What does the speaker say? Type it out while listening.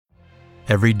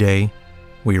Every day,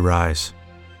 we rise,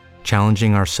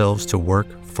 challenging ourselves to work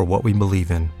for what we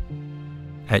believe in.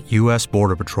 At U.S.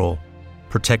 Border Patrol,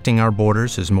 protecting our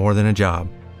borders is more than a job.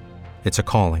 It's a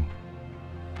calling.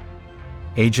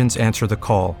 Agents answer the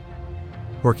call,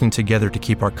 working together to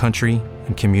keep our country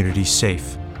and communities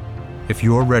safe. If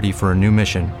you're ready for a new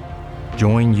mission,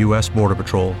 join U.S. Border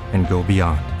Patrol and go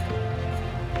beyond.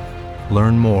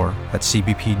 Learn more at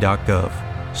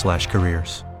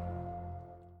cbp.gov/careers.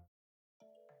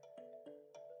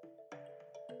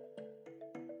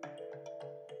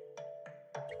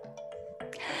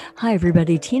 Hi,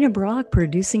 everybody. Tina Brock,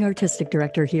 producing artistic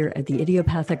director here at the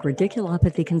Idiopathic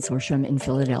Radiculopathy Consortium in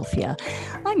Philadelphia.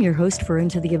 I'm your host for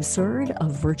Into the Absurd, a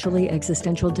virtually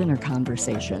existential dinner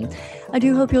conversation. I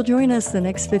do hope you'll join us the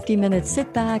next 50 minutes.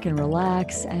 Sit back and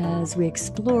relax as we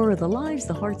explore the lives,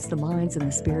 the hearts, the minds, and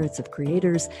the spirits of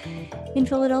creators in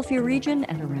Philadelphia region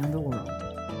and around the world.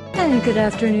 And good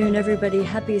afternoon, everybody.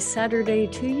 Happy Saturday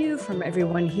to you from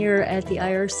everyone here at the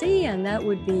IRC. And that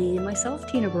would be myself,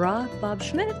 Tina Brock, Bob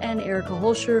Schmidt, and Erica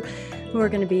Holscher, who are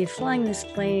going to be flying this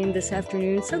plane this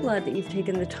afternoon. So glad that you've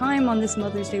taken the time on this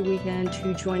Mother's Day weekend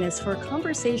to join us for a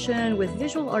conversation with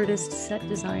visual artist, set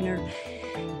designer,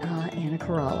 Anna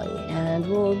Corrali. And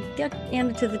we'll get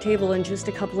Anna to the table in just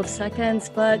a couple of seconds.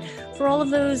 But for all of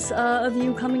those of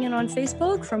you coming in on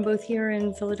Facebook from both here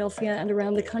in Philadelphia and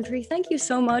around the country, thank you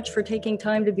so much for taking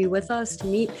time to be with us, to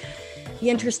meet the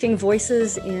interesting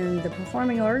voices in the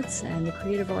performing arts and the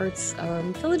creative arts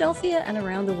of Philadelphia and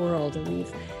around the world. And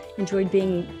we've enjoyed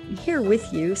being here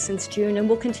with you since June, and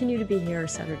we'll continue to be here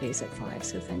Saturdays at 5.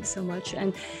 So thanks so much.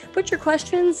 And put your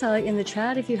questions in the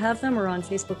chat if you have them, or on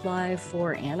Facebook Live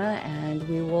for Anna, and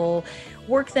we will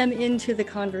work them into the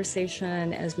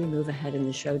conversation as we move ahead in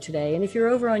the show today. And if you're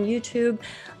over on YouTube,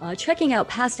 checking out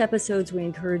past episodes, we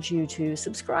encourage you to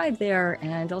subscribe there,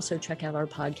 and also check out our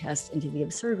podcast, Into the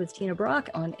Absurd with Tina Brock,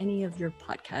 on any of your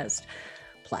podcast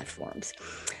platforms.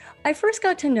 I first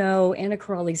got to know Anna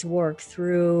Corrali's work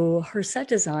through her set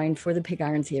design for the Pig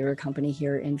Iron Theater Company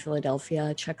here in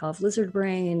Philadelphia, Chekhov Lizard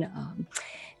Brain,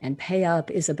 and Pay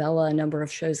Up, Isabella, a number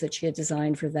of shows that she had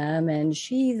designed for them. And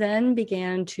she then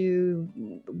began to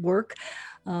work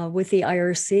with the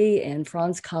IRC in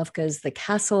Franz Kafka's The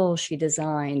Castle. She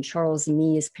designed Charles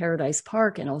Mee's Paradise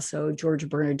Park and also George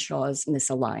Bernard Shaw's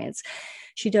Misalliance.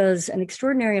 She does an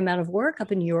extraordinary amount of work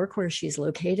up in New York, where she's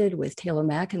located, with Taylor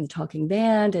Mack and the Talking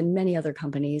Band and many other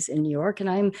companies in New York. And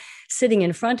I'm sitting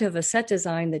in front of a set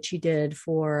design that she did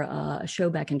for a show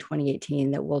back in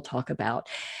 2018 that we'll talk about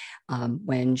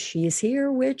when she's here,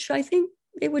 which I think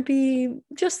it would be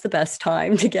just the best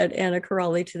time to get Anna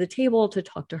Corrali to the table to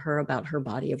talk to her about her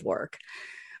body of work.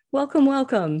 Welcome,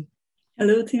 welcome.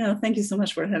 Hello, Tina. Thank you so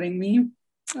much for having me.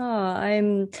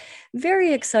 I'm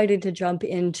very excited to jump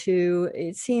into.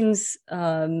 It seems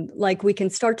like we can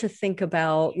start to think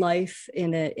about life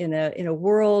in a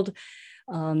world,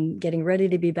 getting ready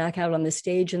to be back out on the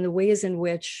stage, and the ways in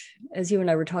which, as you and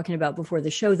I were talking about before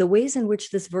the show, the ways in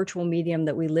which this virtual medium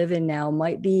that we live in now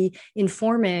might be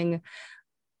informing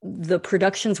the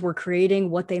productions we're creating,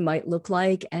 what they might look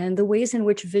like, and the ways in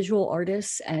which visual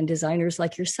artists and designers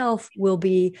like yourself will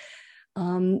be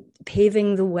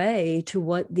paving the way to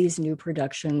what these new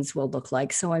productions will look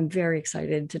like. So I'm very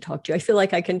excited to talk to you. I feel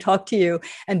like I can talk to you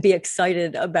and be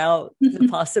excited about the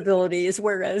possibilities,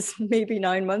 whereas maybe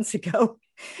 9 months ago,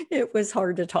 it was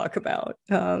hard to talk about,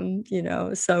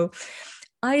 so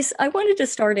I wanted to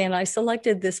start, and I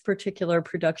selected this particular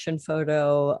production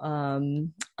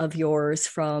photo of yours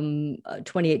from a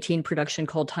 2018 production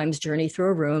called Time's Journey Through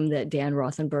a Room that Dan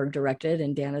Rothenberg directed,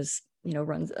 and Dan is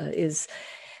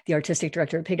the artistic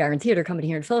director of Pig Iron Theater Company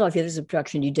here in Philadelphia. This is a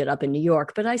production you did up in New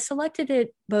York, but I selected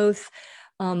it both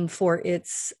for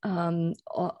its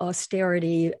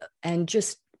austerity and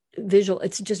just visual.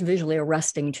 It's just visually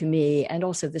arresting to me, and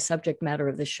also the subject matter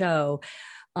of the show.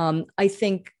 I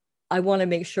think I want to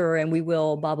make sure, and we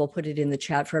will, Bob will put it in the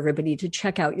chat for everybody to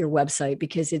check out your website,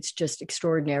 because it's just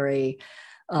extraordinary.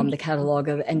 The catalog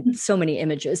of, and so many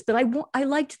images, but I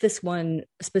liked this one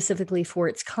specifically for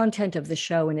its content of the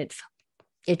show, and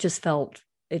it just felt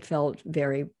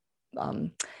very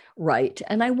right.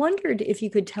 And I wondered if you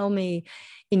could tell me,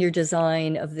 in your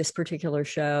design of this particular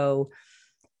show,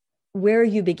 where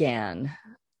you began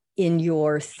in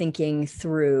your thinking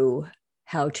through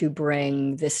how to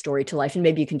bring this story to life. And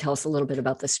maybe you can tell us a little bit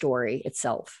about the story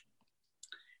itself.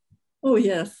 Oh,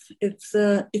 yes. It's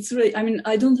really, I mean,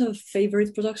 I don't have a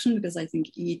favorite production, because I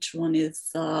think each one is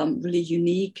really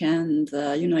unique, and,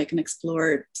 I can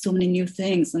explore so many new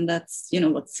things. And that's,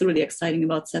 what's really exciting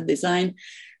about set design,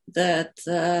 that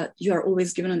you are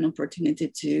always given an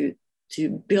opportunity to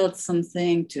build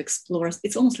something, to explore.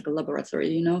 It's almost like a laboratory,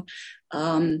 you know.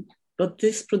 But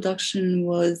this production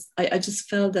was, I just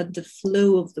felt that the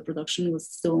flow of the production was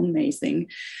so amazing.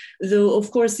 Though,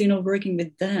 of course, you know, working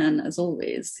with Dan, as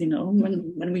always, you know,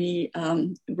 when we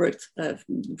worked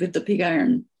with the Pig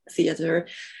Iron Theatre,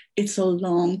 it's a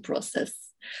long process.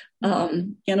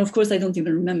 And of course, I don't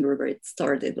even remember where it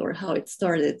started or how it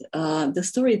started. The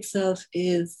story itself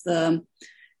is a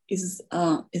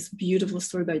beautiful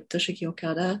story by Toshiki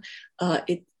Okada. I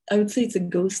would say it's a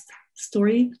ghost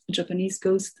story, a Japanese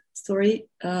ghost story.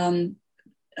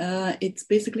 It's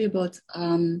basically about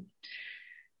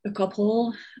a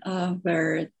couple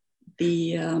where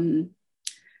the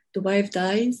wife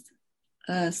dies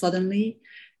suddenly,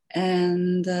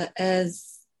 and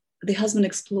as the husband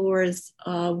explores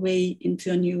a way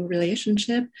into a new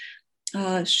relationship,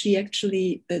 she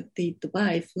actually, the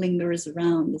wife lingers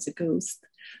around as a ghost,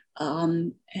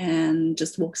 and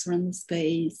just walks around the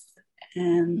space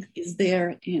and is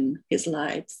there in his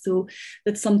life. So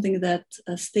that's something that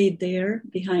stayed there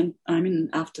behind,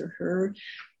 after her,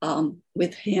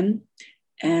 with him.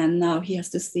 And now he has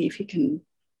to see if he can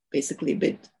basically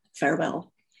bid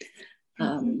farewell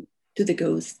to the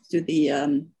ghost, to the,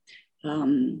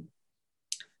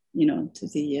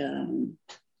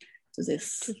 to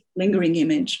this lingering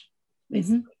image,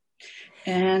 basically.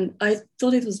 And I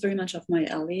thought it was very much up my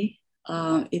alley.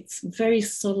 It's very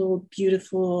subtle,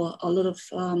 beautiful, a lot of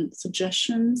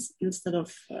suggestions instead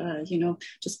of,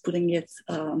 just putting it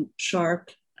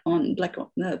sharp on black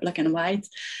and white.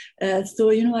 So,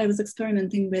 you know, I was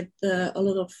experimenting with a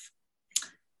lot of,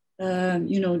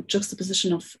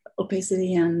 juxtaposition of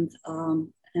opacity and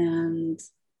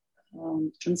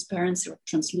transparency or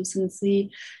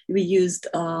translucency. We used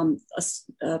a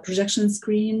projection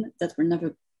screen that were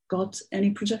never got any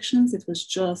projections. It was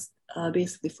just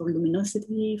basically for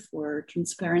luminosity, for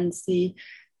transparency,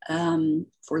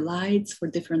 for lights, for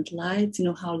different lights, you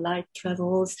know, how light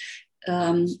travels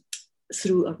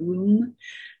through a room.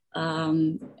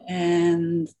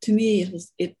 And to me,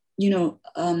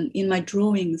 in my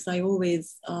drawings, I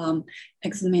always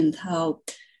examined how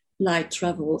light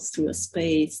travels through a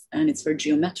space, and it's very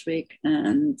geometric,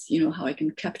 and, you know, how I can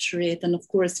capture it. And of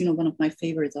course, you know, one of my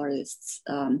favorite artists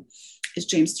is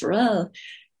James Turrell,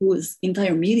 whose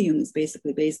entire medium is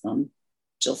basically based on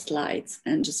just lights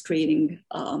and just creating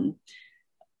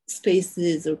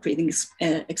spaces or creating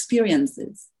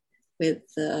experiences with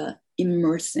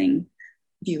immersing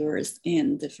viewers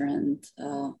in different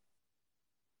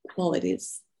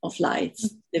qualities of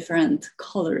lights, different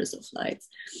colors of lights.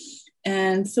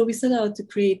 And so we set out to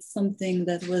create something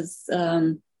that was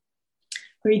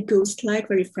very ghost-like,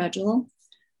 very fragile,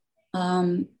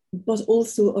 but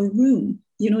also a room,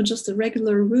 you know, just a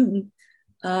regular room.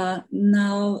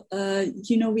 Now,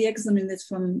 we examine it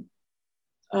from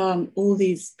all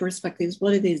these perspectives.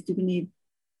 What it is, do we need,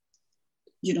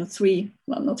 you know, three,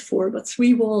 well, not four, but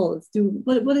three walls?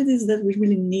 What it is that we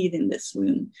really need in this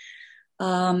room?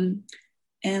 And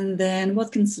then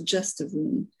what can suggest a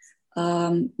room?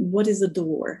 What is a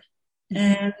door?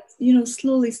 And, you know,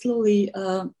 slowly,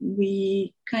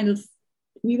 we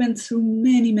went through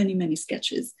many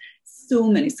sketches, so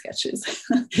many sketches.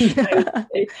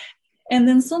 And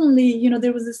then suddenly, you know,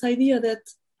 there was this idea that,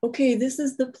 okay, this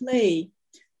is the play,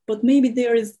 but maybe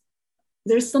there's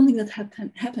something that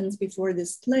happens before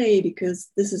this play,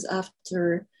 because this is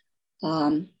after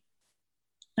an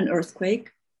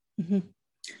earthquake.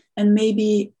 And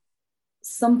maybe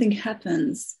something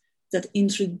happens that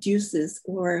introduces,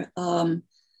 or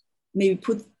maybe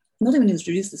puts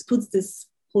this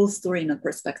whole story in a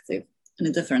perspective, in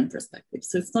a different perspective.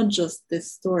 So it's not just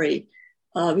this story.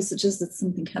 We suggest that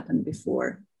something happened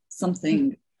before,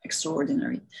 something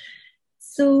extraordinary.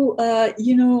 So,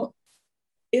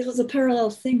 it was a parallel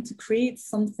thing to create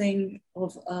something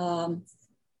of an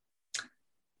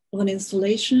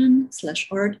installation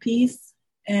 / art piece.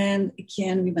 And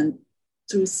again, we went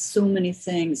through so many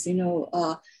things, you know,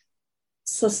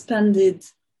 suspended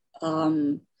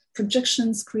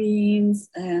projection screens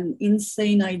and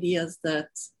insane ideas that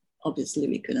obviously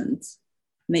we couldn't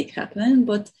make happen.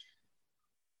 But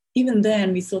even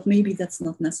then we thought maybe that's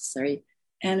not necessary.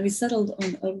 And we settled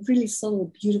on a really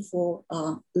subtle, beautiful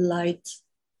light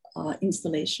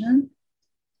installation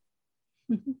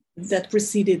that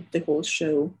preceded the whole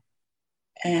show.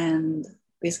 And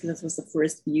basically that was the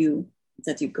first view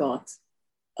that you got.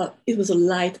 It was a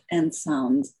light and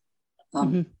sound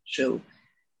show.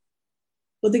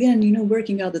 But again, you know,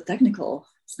 working out the technical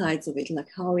sides of it, like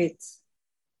how it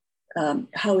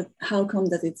how come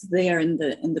that it's there in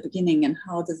the beginning, and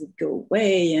how does it go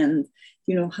away, and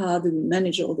how do we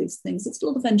manage all these things? It's a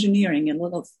lot of engineering and a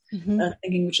lot of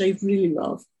thinking, which I really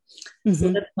love.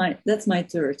 So that's my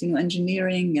third,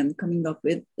 engineering and coming up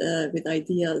with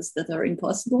ideas that are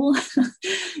impossible,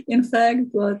 in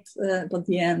fact, but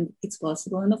the end, it's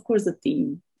possible. And of course, the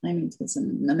theme. I mean, it's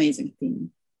an amazing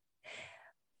theme.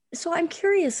 So I'm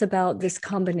curious about this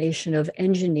combination of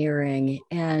engineering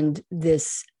and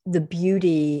the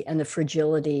beauty and the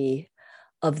fragility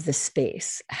of the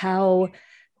space.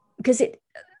 Because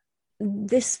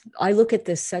I look at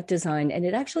this set design and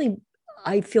it actually,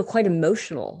 I feel quite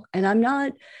emotional, and I'm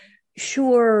not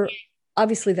sure,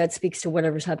 obviously that speaks to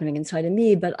whatever's happening inside of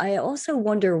me, but I also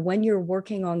wonder, when you're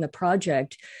working on the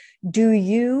project, do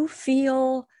you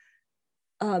feel,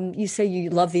 you say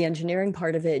you love the engineering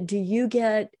part of it, do you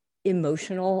get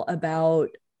emotional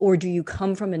about, or do you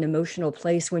come from an emotional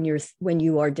place when you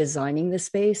are designing the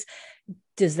space?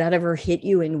 Does that ever hit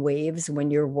you in waves when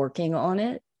you're working on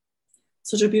it?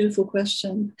 Such a beautiful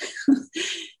question.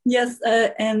 Yes,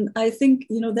 and I think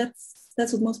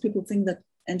that's what most people think, that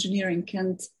engineering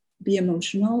can't be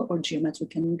emotional, or geometry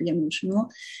can be emotional.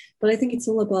 But I think it's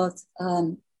all about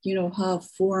how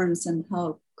forms and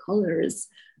how colors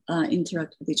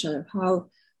interact with each other,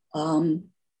 how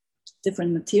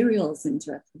different materials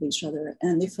interact with each other.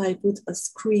 And if I put a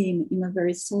screen in a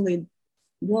very solid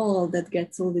wall that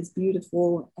gets all these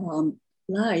beautiful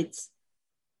lights,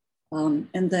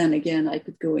 and then again, I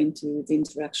could go into the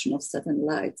interaction of set and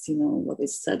lights, what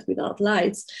is set without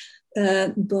lights.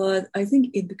 But I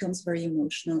think it becomes very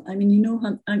emotional. I mean,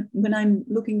 when I'm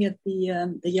looking at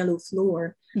the yellow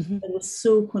floor, it was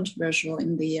so controversial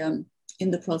in the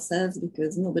process,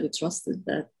 because nobody trusted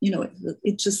that.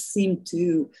 It just seemed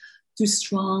too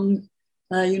strong,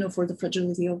 for the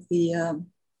fragility of the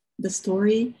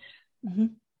story.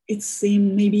 It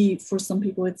seemed, maybe for some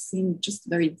people, it seemed just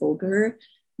very vulgar.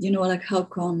 Like, how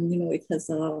come, it has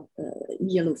a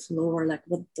yellow floor? Like,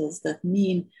 what does that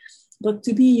mean? But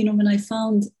to me, when I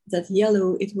found that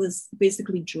yellow, it was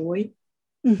basically joy,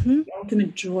 the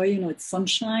ultimate joy, it's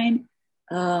sunshine.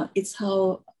 It's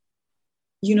how,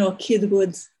 a kid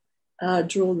would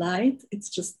draw light. It's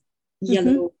just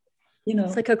yellow,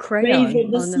 it's like a crayon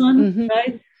of the sun,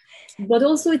 right? But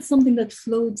also it's something that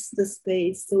floats the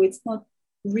space. So it's not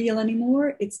real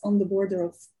anymore. It's on the border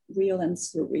of real and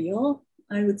surreal,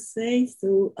 I would say.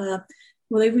 So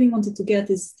what I really wanted to get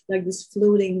is like this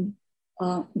floating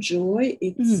joy.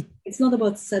 It's not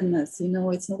about sadness,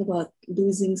 it's not about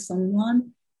losing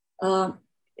someone.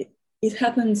 It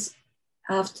happens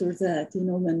after that,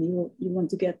 when you want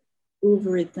to get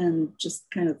over it and just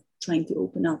kind of trying to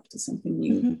open up to something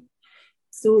new.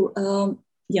 So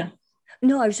yeah.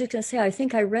 No, I was just going to say, I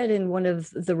think I read in one of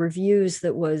the reviews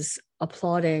that was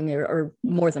applauding, or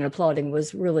more than applauding,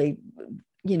 was really,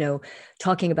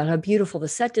 talking about how beautiful the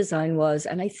set design was.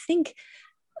 And I think,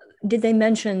 did they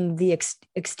mention the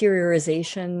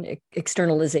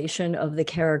externalization of the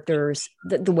characters,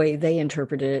 the way they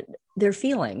interpreted it, their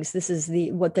feelings? This is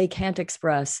what they can't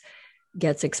express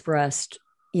gets expressed,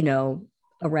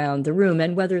 around the room.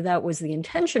 And whether that was the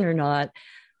intention or not,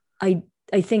 I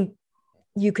think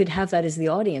you could have that as the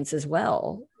audience as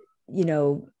well. I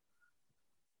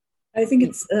think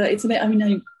it's I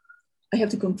mean, I have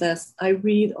to confess, I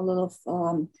read a lot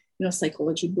of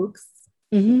psychology books,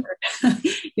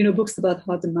 books about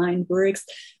how the mind works,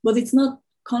 but it's not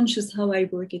conscious how I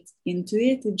work it into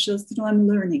it. It's just, I'm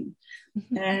learning.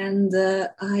 And when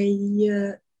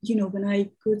I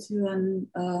go to an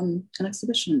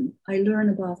exhibition, I learn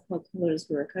about how colors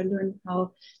work. I learn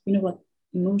how, what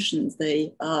emotions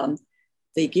they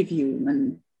give you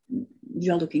when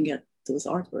you're looking at those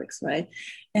artworks, right?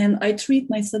 And I treat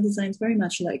my set designs very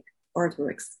much like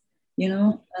artworks.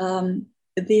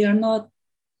 They are not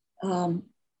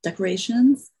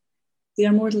decorations. They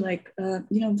are more like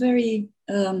very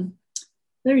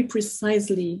very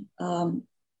precisely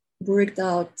worked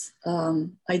out.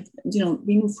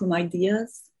 We move from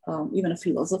ideas, even a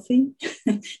philosophy,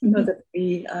 that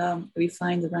we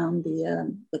find around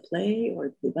the play or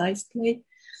the device play.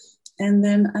 And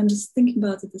then I'm just thinking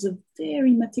about it as a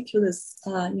very meticulous,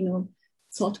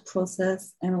 thought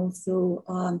process, and also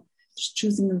just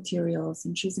choosing the materials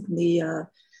and choosing the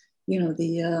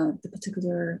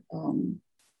particular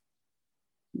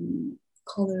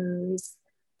colors,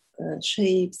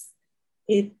 shapes.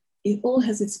 It all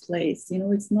has its place.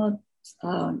 It's not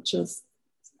just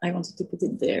I wanted to put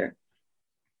it there.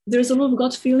 There's a lot of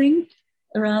gut feeling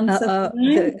around set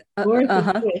design.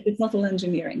 It's not all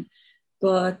engineering.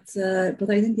 But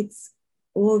I think it's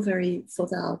all very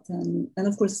thought out, and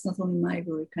of course it's not only my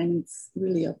work. I mean, it's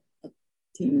really a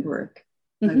teamwork.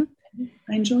 Mm-hmm.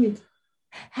 I enjoy it.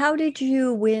 How did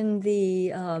you win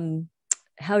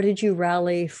how did you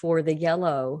rally for the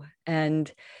yellow?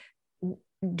 And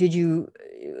did you,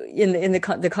 in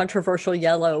the controversial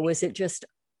yellow, was it just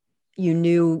you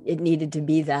knew it needed to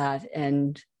be that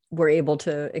and were able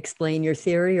to explain your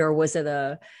theory, or was it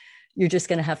you're just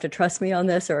going to have to trust me on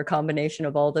this, or a combination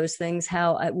of all those things?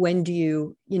 When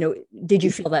do did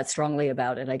you feel that strongly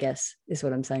about it, I guess, is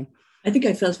what I'm saying. I think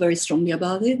I felt very strongly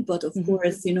about it, but of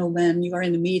course, when you are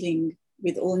in a meeting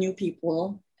with all new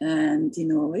people, and,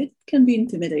 it can be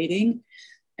intimidating,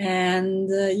 and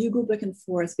you go back and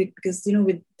forth because,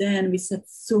 with Dan, we spent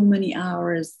so many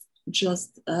hours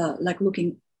just like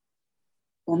looking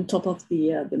on top of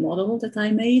the model that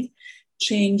I made,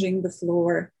 changing the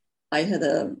floor. I had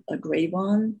a gray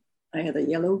one, I had a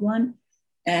yellow one,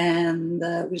 and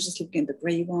we were just looking at the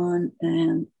gray one,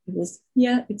 and it was,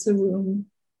 it's a room.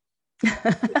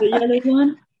 The yellow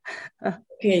one,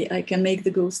 okay, I can make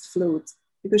the ghost float,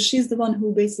 because she's the one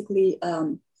who basically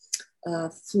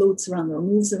floats around or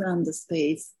moves around the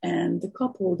space, and the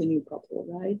new couple,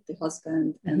 right, the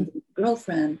husband and the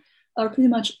girlfriend, are pretty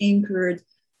much anchored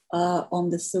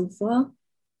on the sofa,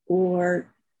 or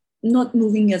not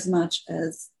moving as much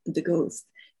as the ghost.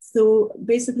 So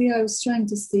basically, I was trying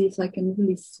to see if I can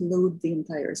really float the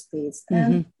entire space.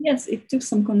 And yes, it took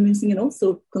some convincing, and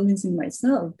also convincing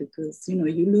myself, because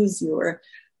you lose your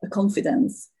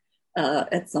confidence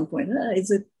at some point.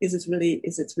 Is it really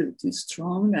too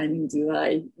strong? I mean, do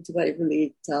I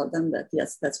really tell them that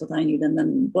yes, that's what I need, and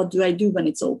then what do I do when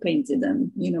it's all painted?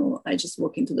 And I just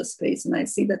walk into the space and I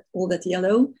see that all that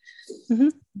yellow.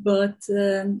 But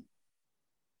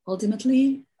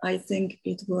ultimately, I think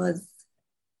it was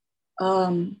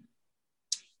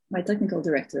my technical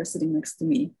director sitting next to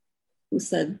me who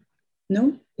said,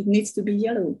 "No, it needs to be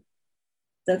yellow.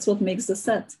 That's what makes the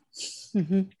set."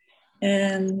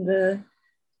 And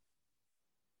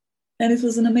it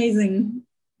was an amazing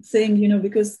thing,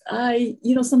 because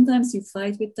sometimes you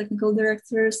fight with technical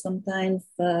directors, sometimes,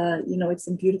 it's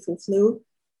a beautiful flow,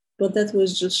 but that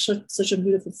was just such a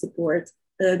beautiful support,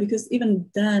 because even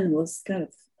Dan was kind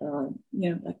of,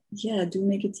 like, do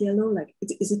make it yellow. Like,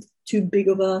 is it too big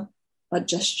of a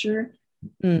gesture?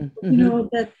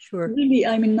 That sure. Really,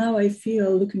 I mean, now I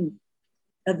feel, looking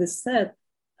at this set,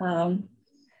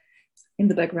 in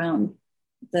the background,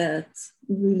 that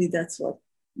really that's what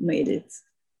made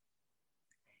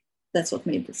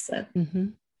this set.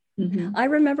 I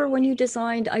remember when you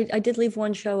designed, I did leave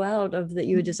one show out of that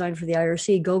you had designed for the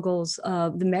IRC, Gogol's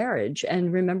The Marriage,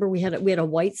 and remember we had a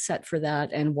white set for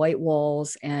that, and white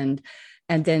walls, and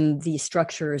then the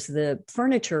structures, the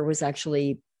furniture was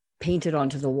actually painted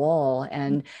onto the wall.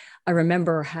 And I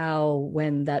remember how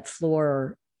when that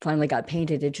floor finally got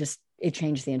painted, it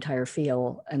changed the entire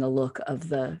feel and the look of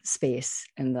the space,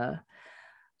 and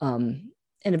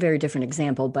in a very different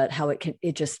example, but how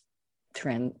it just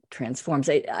transforms.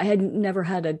 I had never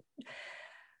had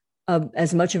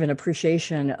as much of an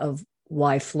appreciation of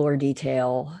why floor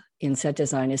detail in set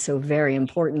design is so very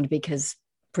important, because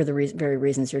for the very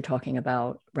reasons you're talking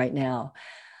about right now.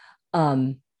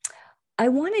 I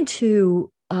wanted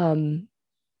to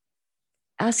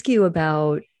ask you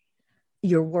about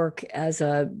your work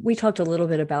we talked a little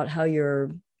bit about how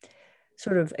you're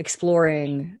sort of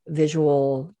exploring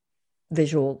visual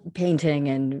painting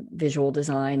and visual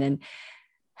design, and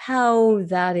how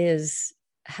has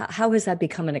that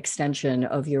become an extension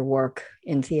of your work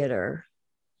in theater?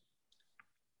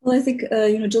 Well, I think,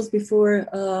 just before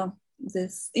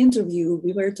this interview,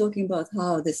 we were talking about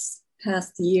how this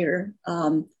past year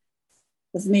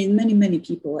has made many, many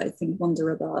people, I think,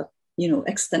 wonder about,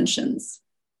 extensions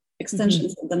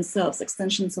of themselves,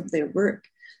 extensions of their work,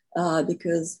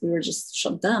 because we were just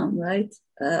shut down, right?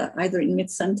 Either in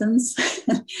mid-sentence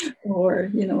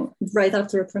or, right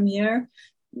after a premiere.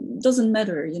 Doesn't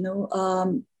matter,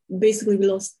 basically we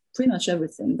lost pretty much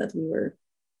everything that we were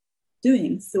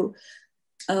doing. So,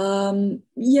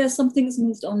 some things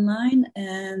moved online.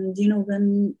 And,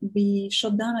 when we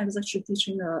shut down, I was actually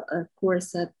teaching a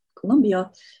course at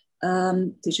Columbia,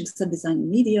 teaching set design and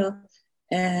media.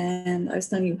 And I was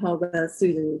telling you how well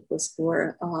suited it was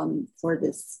for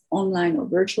this online or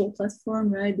virtual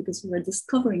platform, right? Because we were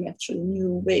discovering actually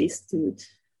new ways to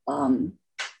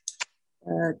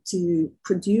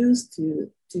produce, to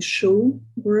show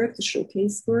work, to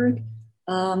showcase work,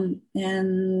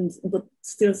 but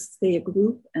still stay a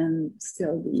group and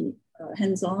still be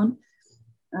hands-on.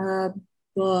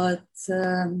 But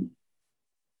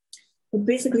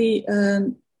basically,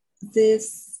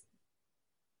 this.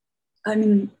 I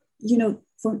mean,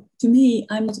 to me,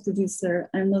 I'm not a producer,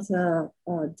 I'm not a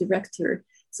director,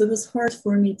 So it was hard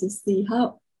for me to see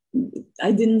how,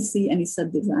 I didn't see any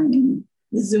set design in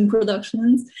the Zoom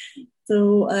productions.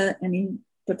 So any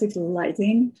particular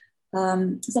lighting,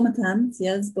 some attempts,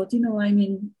 yes, but I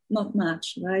mean, not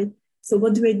much, right? So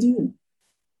what do I do?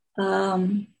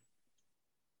 And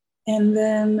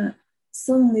then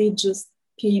suddenly it just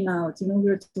came out, we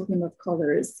were talking about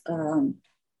colors,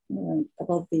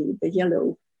 about the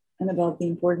yellow, and about the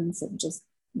importance of just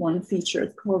one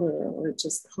featured color, or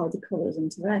just how the colors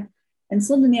interact. And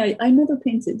suddenly I never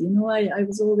painted, I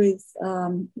was always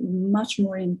much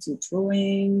more into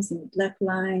drawings, black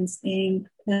lines, ink,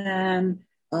 pen,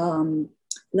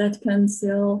 lead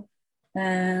pencil,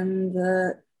 and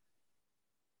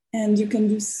you can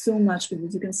do so much with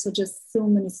it. You can suggest so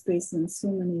many spaces and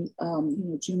so many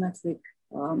geometric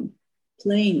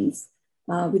planes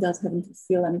without having to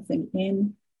fill anything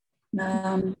in.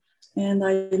 And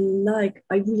I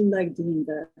really like doing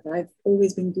that. I've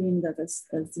always been doing that as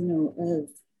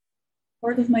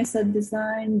part of my set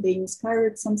design. They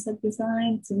inspired some set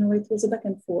designs. It was a back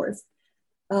and forth.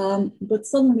 But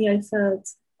suddenly I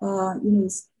felt,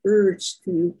 this urge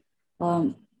to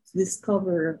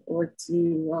discover or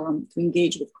to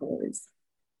engage with colors.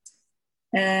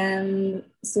 And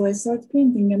so I started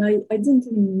painting, and I didn't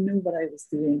even know what I was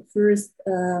doing. First,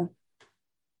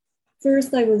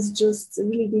 I was just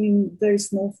really doing very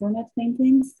small format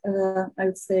paintings. I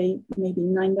would say maybe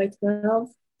 9 by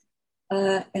 12.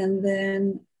 And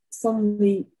then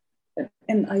suddenly,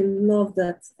 and I love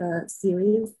that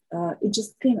series. It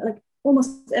just came like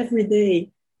almost every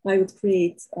day I would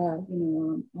create, a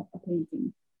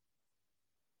painting.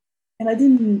 And I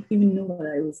didn't even know what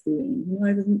I was doing.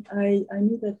 I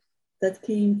knew that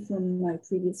came from my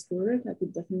previous work. I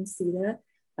could definitely see that.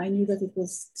 I knew that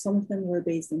some of them were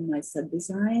based on my set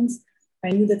designs. I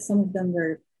knew that some of them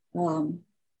were,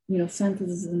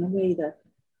 fantasies in a way that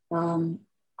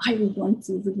I would want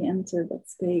to really enter that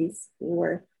space,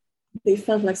 or they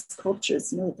felt like sculptures,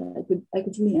 that I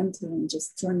could really enter and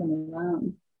just turn them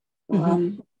around.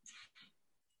 Mm-hmm.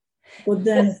 But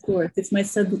then, of course, it's my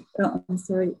I'm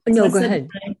sorry. No, go ahead.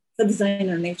 The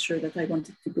designer nature that I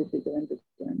wanted to go bigger and bigger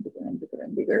and bigger and bigger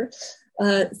and bigger.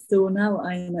 So now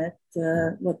I'm at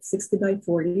 60 by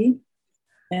 40,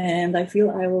 and I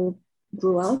feel I will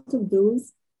grow out of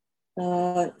those.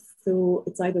 So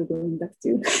it's either going back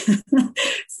to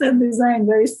set design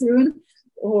very soon,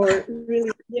 or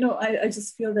really, I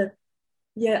just feel that,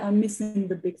 I'm missing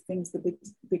the big things, the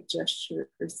big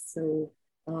gestures. So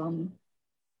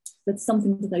that's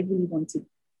something that I really want to.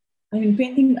 I mean,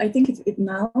 painting, I think it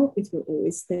will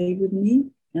always stay with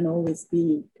me and always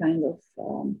be kind of,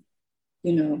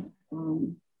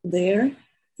 there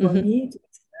for mm-hmm. me to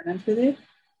experiment with it.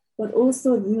 But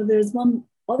also, there's one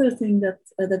other thing that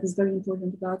is very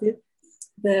important about it,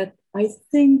 that I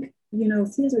think,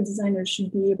 theater designers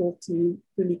should be able to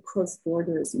really cross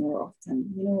borders more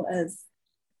often, as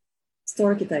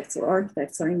star architects or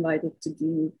architects are invited to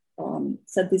do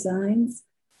set designs,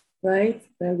 right?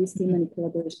 Where we see many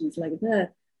collaborations like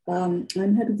that.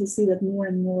 I'm happy to see that more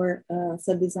and more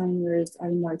set designers are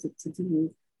invited to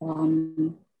do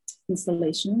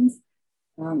installations.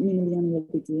 Emilian will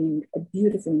be doing a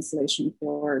beautiful installation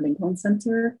for Lincoln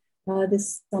Center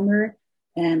this summer,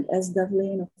 and as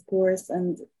Devlin, of course.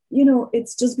 And,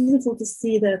 it's just beautiful to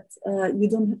see that you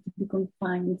don't have to be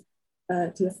confined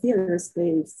to a theater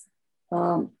space.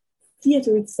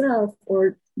 Theater itself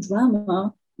or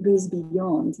drama goes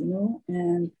beyond,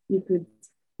 and you could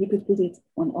put it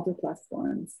on other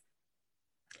platforms.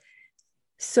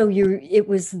 So it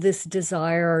was this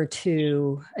desire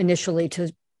to initially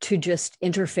to just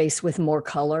interface with more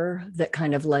color that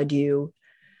kind of led you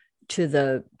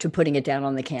to putting it down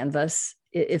on the canvas,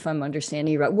 if I'm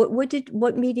understanding you right.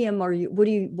 What medium are you? What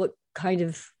are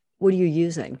you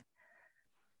using?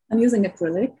 I'm using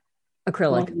acrylic.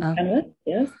 Acrylic.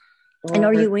 Yes. And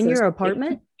are you in your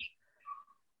apartment?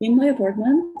 In my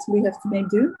apartment, we have to make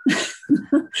do.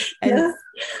 Yes.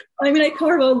 I mean, I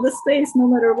carve out the space no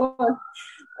matter what.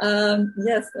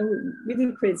 Yes, we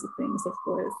do crazy things, of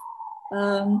course.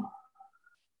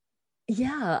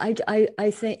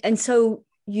 I think, and so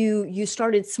you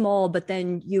started small, but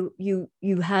then you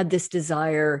had this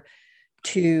desire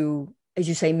to, as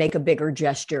you say, make a bigger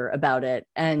gesture about it,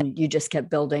 and you just kept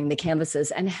building the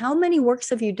canvases. And how many works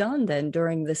have you done then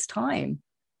during this time?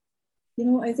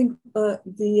 I think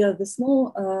the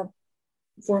small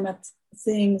format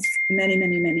things,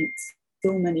 many,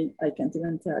 so many, I can't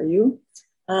even tell you.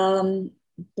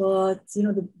 But,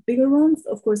 the bigger ones,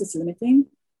 of course, it's limiting.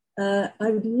 I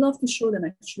would love to show them,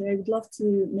 actually. I would love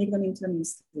to make them into an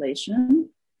installation,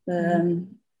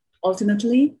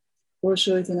 ultimately, or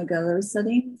show it in a gallery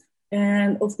setting.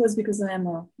 And of course, because I am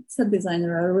a set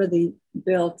designer, I already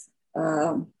built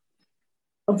a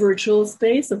virtual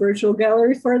space, a virtual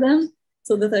gallery for them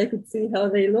so that I could see how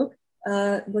they look.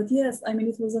 But yes, I mean,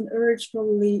 it was an urge,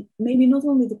 probably, maybe not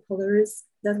only the colors,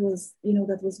 that was,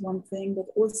 that was one thing, but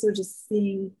also just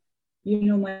seeing,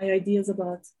 my ideas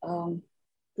about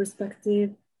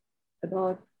perspective,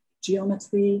 about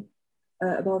geometry,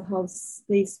 about how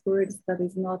space works that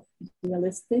is not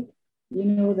realistic,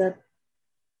 that,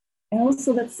 and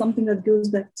also that's something that goes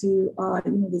back to,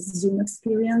 this Zoom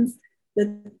experience, that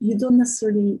you don't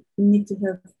necessarily need to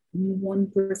have one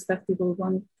perspective or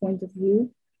one point of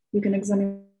view. You can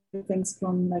examine things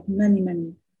from like many,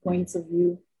 many points of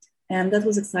view. And that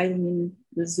was exciting in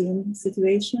the Zoom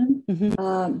situation.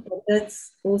 Mm-hmm. But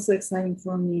that's also exciting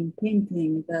for me in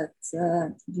painting, that,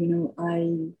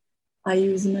 I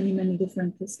use many, many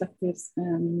different perspectives.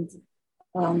 And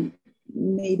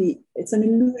maybe it's an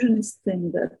illusionist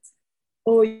thing that,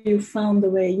 oh, you found a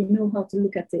way, you know how to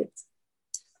look at it.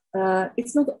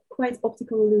 It's not quite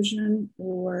optical illusion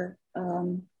or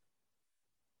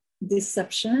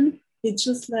deception. It's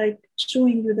just like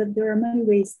showing you that there are many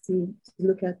ways to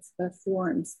look at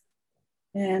forms.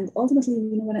 And ultimately,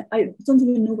 when I don't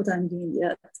even know what I'm doing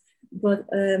yet, but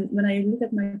when I look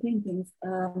at my paintings,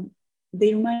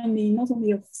 they remind me not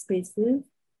only of spaces,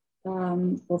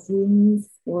 of rooms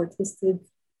or twisted,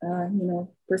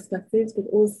 perspectives, but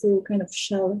also kind of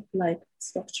shell-like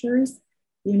structures,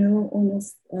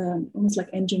 almost like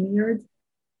engineered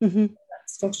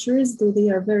structures, though they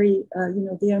are very,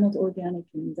 they are not organic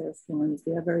in their forms.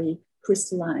 They are very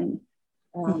crystalline,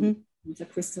 the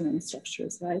crystalline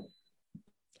structures, right?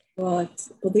 But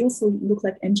they also look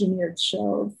like engineered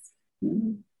shells.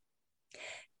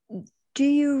 Do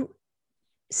you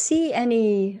see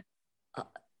any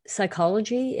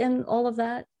psychology in all of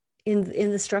that, in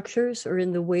the structures, or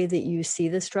in the way that you see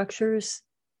the structures?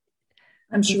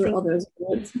 I'm sure others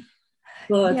would,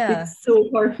 but it's so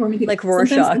hard for me to, like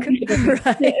Rorschach.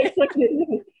 Right? Yeah,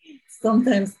 exactly.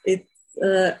 Sometimes it's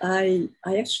I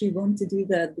actually want to do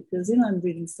that because I'm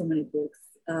reading so many books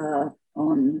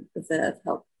on that,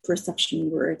 how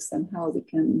perception works and how we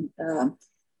can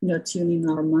tune in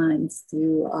our minds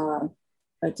to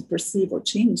perceive or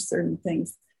change certain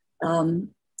things.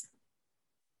 I'm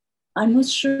not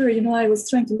sure. I was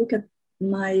trying to look at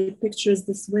my pictures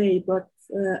this way, but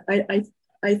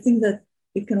I think that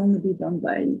it can only be done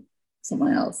by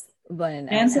someone else. By an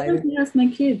outsider. And sometimes I ask my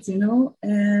kids,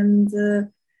 and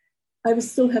I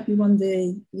was so happy one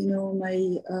day, my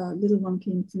little one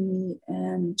came to me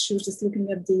and she was just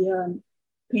looking at the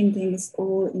paintings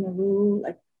all in a row.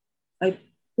 Like I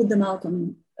put them out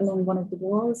along one of the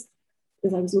walls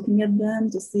because I was looking at them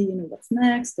to see, what's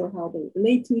next or how they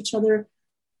relate to each other.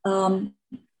 And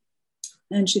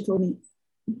she told me,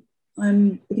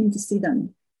 I'm beginning to see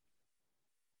them.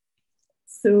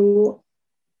 So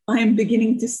I'm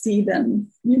beginning to see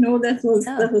them. That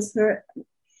was her.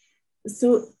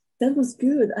 So that was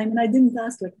good. I mean, I didn't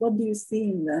ask, like, what do you see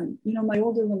in them? My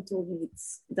older one told me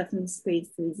it's definitely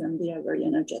spaces and they are very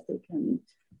energetic and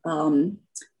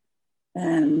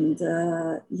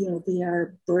they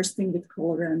are bursting with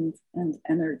color and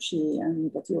energy,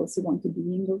 and that you also want to be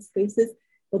in those spaces.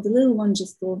 But the little one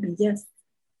just told me, yes,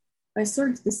 I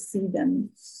started to see them.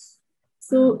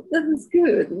 So that was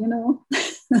good,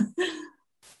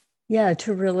 Yeah,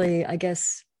 to really, I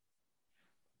guess,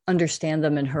 understand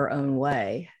them in her own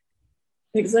way.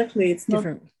 Exactly. It's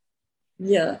different.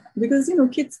 Yeah, because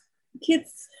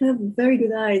kids have very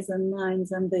good eyes and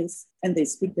minds, and they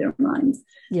speak their minds.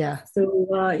 Yeah. So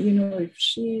if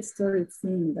she started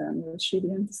seeing them, or she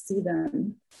began to see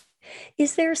them.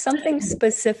 Is there something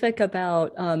specific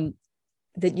about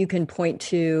that you can point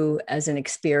to as an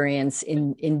experience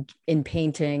in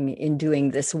painting, in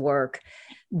doing this work,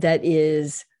 that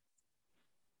is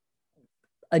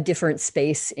a different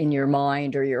space in your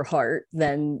mind or your heart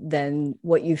than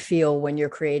what you feel when you're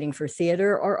creating for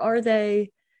theater? Or are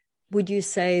they, would you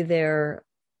say they're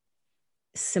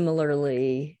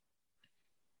similarly,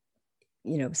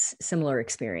 similar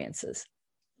experiences?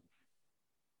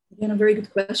 Again, a very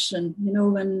good question.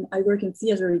 When I work in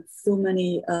theater, it's so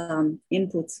many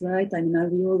inputs, right? I mean,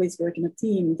 we always work in a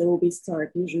team. Though we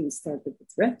usually start with the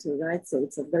director, right? So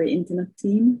it's a very intimate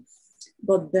team.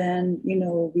 But then,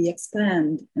 we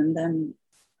expand, and then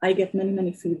I get many,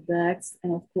 many feedbacks.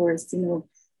 And of course, the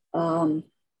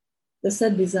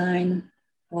set design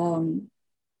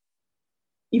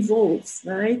evolves,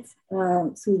 right?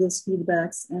 Through those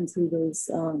feedbacks and through those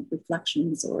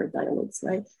reflections or dialogues,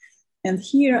 right? And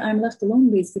here I'm left alone,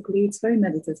 basically. It's very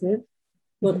meditative,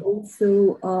 but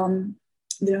also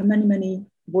there are many, many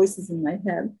voices in my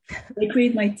head. I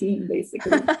create my team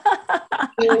basically.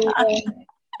 So,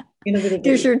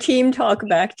 does your team talk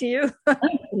back to you?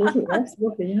 Absolutely,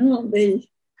 absolutely.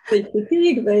 They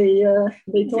critique, they talk.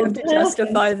 You have to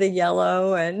justify the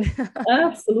yellow and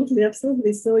absolutely,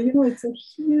 absolutely. So it's a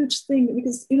huge thing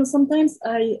because sometimes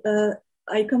I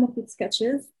come up with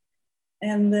sketches,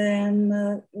 and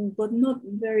then but not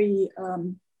very.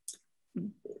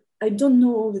 I don't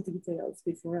know all the details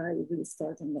before I really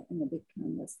start on a big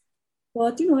canvas.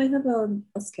 But I have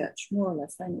a sketch, more or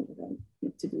less. I know what I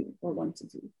need to do or want to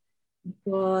do.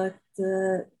 But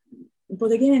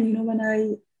again,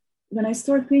 when I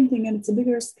start painting and it's a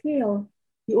bigger scale,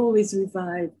 you always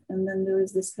revise, and then there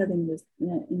is this heading with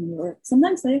in your.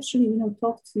 Sometimes I actually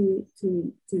talk to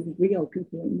real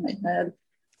people in my head,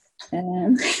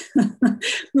 and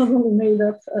not only made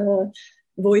up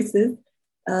voices.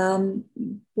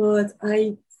 But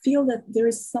I feel that there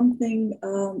is something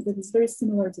that is very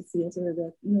similar to theater,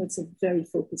 that it's a very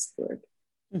focused work.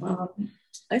 Mm-hmm.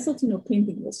 I thought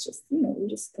painting was just we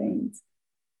just paint,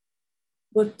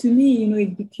 but to me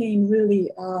it became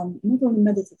really not only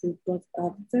meditative but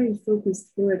a very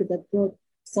focused work that brought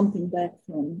something back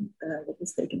from what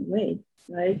was taken away,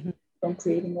 right? Mm-hmm. From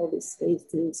creating all these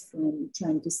spaces, from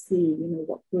trying to see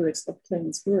what works, what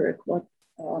planes work, what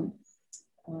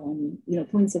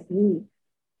points of view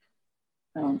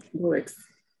works,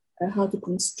 how to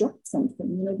construct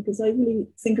something, because I really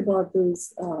think about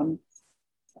those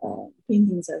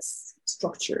paintings as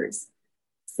structures.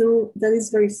 So that is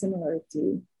very similar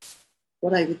to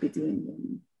what I would be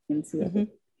doing in theater. Mm-hmm.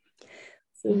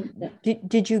 So, yeah.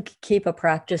 Did you keep a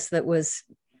practice that was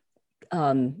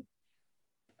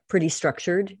pretty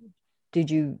structured?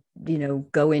 Did you,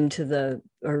 go into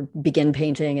or begin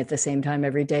painting at the same time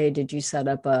every day? Did you set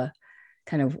up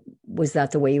was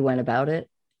that the way you went about it?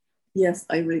 Yes,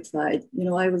 I really tried.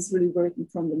 I was really working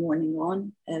from the morning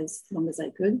on as long as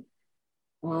I could.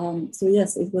 So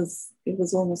yes, it was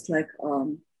almost like,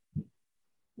 it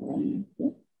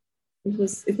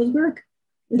was work.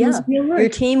 It was real work. Your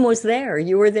team was there.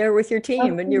 You were there with your team.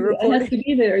 Absolutely. And you reported. I had to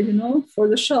be there, for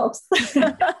the shops,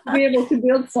 to be able to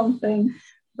build something.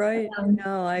 Right.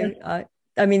 No,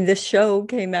 I mean, this show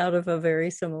came out of a very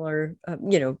similar, a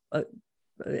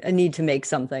need to make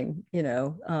something, I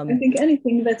think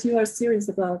anything that you are serious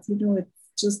about, it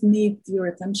just needs your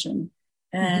attention,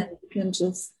 and mm-hmm. you can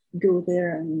just go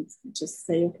there and just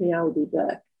say, okay, I'll be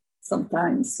back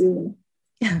sometime soon.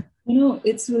 Yeah.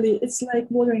 It's like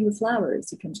watering the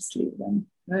flowers. You can just leave them,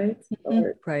 right? Mm-hmm.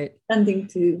 Or right. tending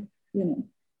to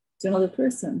another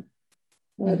person.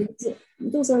 Because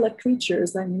those are like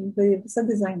creatures. I mean, the set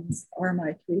designs are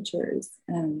my creatures,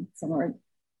 and some are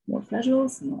more fragile,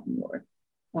 some are more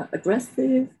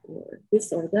aggressive, or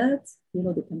this or that,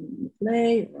 depending on the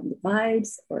play, or on the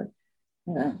vibes, or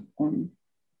on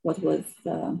what was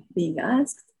being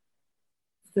asked.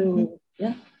 So, mm-hmm.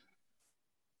 yeah.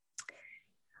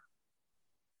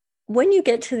 When you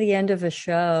get to the end of a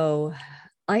show,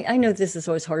 I know this is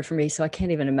always hard for me, so I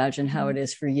can't even imagine how it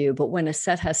is for you, but when a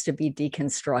set has to be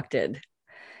deconstructed,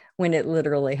 when it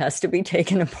literally has to be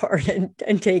taken apart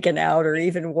and taken out, or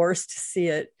even worse, to see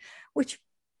it, which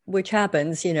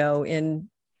happens, is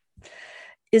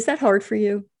that hard for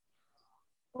you?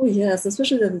 Oh, yes,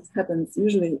 especially that it happens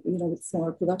usually, with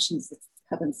smaller productions, it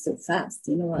happens so fast,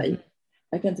 mm-hmm.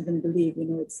 I can't even believe,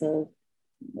 it's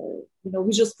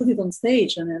we just put it on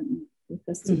stage and then it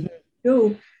has to mm-hmm.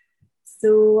 go.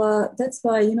 So that's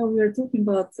why, we are talking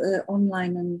about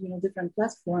online and, different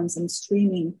platforms and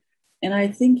streaming. And I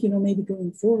think, maybe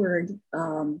going forward,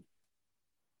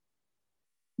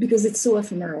 because it's so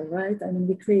ephemeral, right? I mean,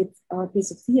 we create a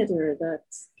piece of theater that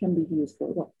can be used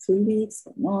for 3 weeks,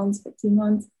 for months, for 2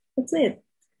 months. That's it.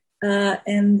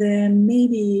 And then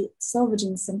maybe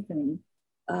salvaging something,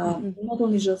 mm-hmm. not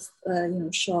only just,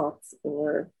 shots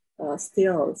or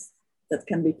stills that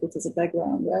can be put as a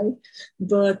background, right?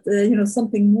 But,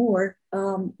 something more.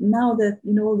 Now that,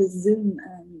 all this Zoom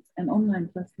and online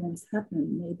platforms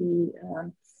happen, maybe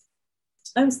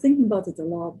I was thinking about it a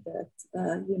lot, that,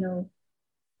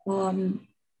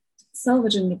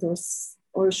 salvaging it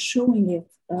or showing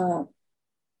it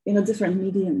in a different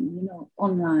medium,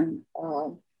 online,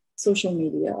 social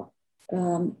media,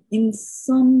 in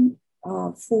some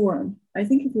form, I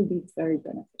think it will be very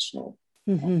beneficial.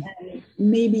 Mm-hmm. And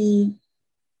maybe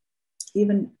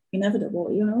even inevitable,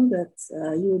 that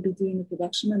you will be doing a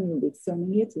production and you'll be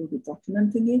filming it, you'll be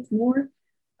documenting it more,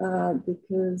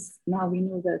 because now we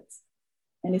know that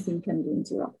anything can be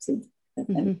interrupted at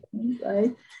mm-hmm. any point,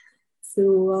 right?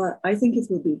 So I think it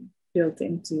will be built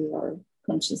into our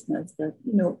consciousness that,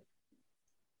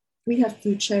 we have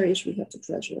to cherish, we have to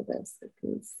treasure this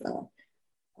because,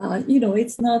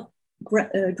 it's not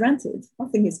granted.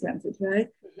 Nothing is granted, right?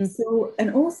 Mm-hmm. So,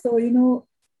 and also,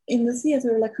 in the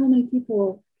theater, like how many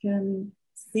people can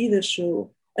see the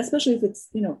show, especially if it's,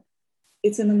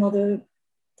 it's in another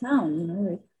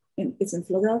town, it's in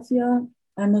Philadelphia.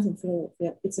 I'm not in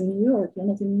Philadelphia. It's in New York. You're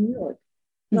not in New York.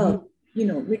 Well,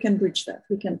 we can bridge that.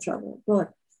 We can travel.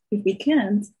 But if we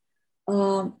can't,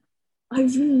 I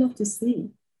really love to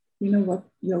see, what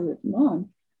you're working on.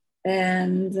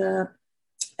 And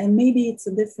maybe it's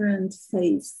a different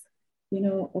phase,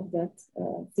 of that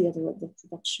theater, of that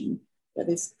production that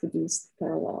is produced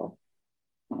parallel,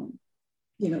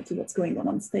 to what's going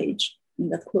on stage in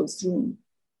that closed room,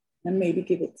 and maybe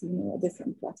give it, a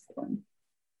different platform.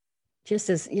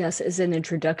 Just as an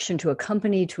introduction to a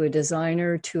company, to a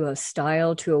designer, to a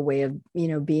style, to a way of,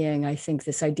 being, I think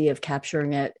this idea of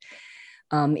capturing it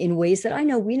in ways that I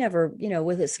know we never,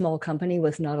 with a small company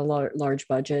with not a large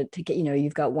budget to get,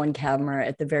 you've got one camera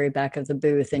at the very back of the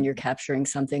booth and you're capturing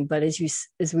something. But as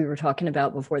we were talking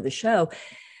about before the show,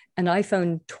 any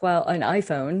phone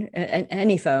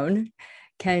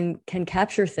can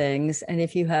capture things. And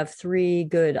if you have 3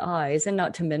 good eyes, and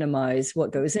not to minimize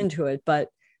what goes into it, but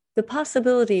the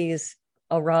possibilities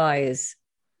arise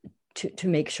to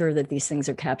make sure that these things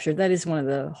are captured. That is one of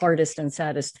the hardest and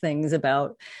saddest things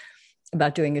about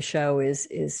doing a show is,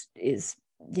 yes,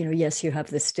 you have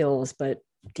the stills, but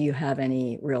do you have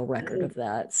any real record of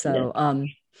that? So,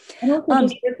 and also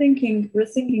just we're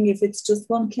thinking if it's just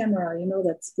one camera,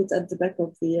 that's put at the back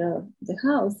of the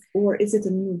house, or is it a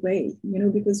new way,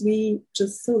 because we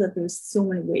just saw that there's so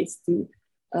many ways to,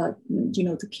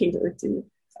 to cater to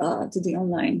the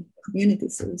online community,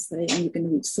 so to say, and you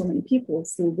can reach so many people.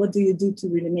 So what do you do to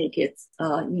really make it,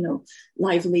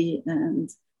 lively and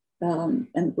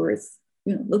worth,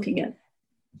 looking at?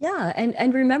 Yeah.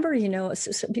 And remember,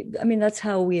 that's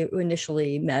how we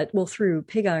initially met, well, through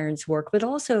Pig Iron's work, but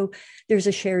also there's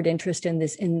a shared interest in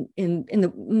this, in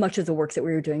the much of the work that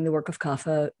we were doing, the work of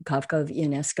Kafka, of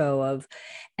Ionesco,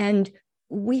 and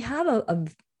we have a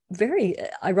very,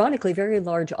 ironically, very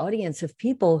large audience of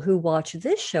people who watch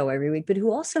this show every week, but who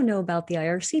also know about the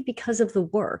IRC because of the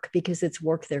work, because it's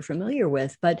work they're familiar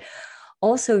with, but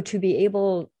also to be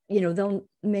able, they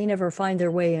may never find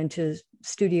their way into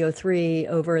Studio 3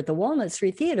 over at the Walnut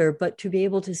Street Theater, but to be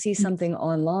able to see something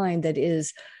online that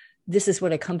this is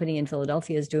what a company in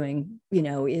Philadelphia is doing,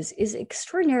 is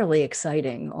extraordinarily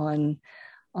exciting on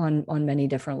many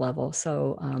different levels.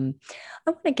 So I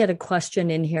want to get a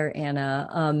question in here,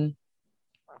 Anna.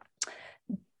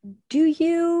 Do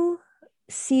you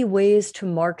see ways to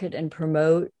market and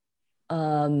promote?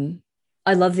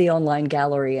 I love the online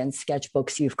gallery and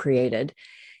sketchbooks you've created.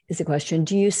 Is the question,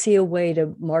 do you see a way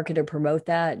to market or promote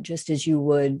that just as you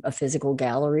would a physical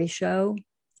gallery show?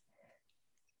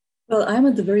 Well, I'm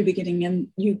at the very beginning, and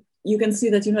you can see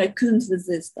that, I couldn't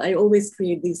resist. I always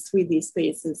create these 3D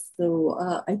spaces. So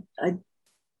I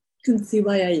couldn't see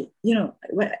why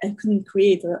I couldn't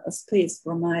create a space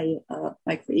for my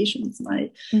creations,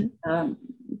 my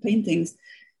paintings.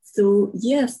 So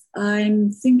yes,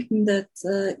 I'm thinking that,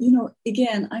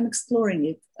 again, I'm exploring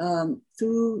it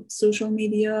through social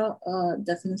media,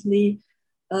 definitely.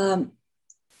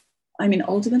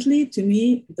 Ultimately, to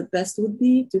me, the best would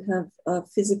be to have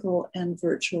physical and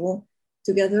virtual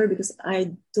together, because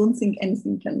I don't think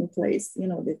anything can replace,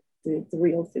 the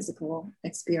real physical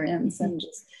experience, and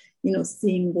just,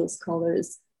 seeing those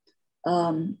colors,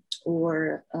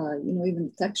 or,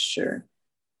 even texture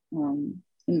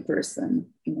in person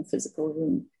in a physical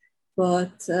room.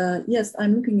 But yes,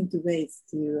 I'm looking into ways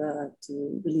to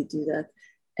really do that.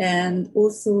 And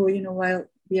also, while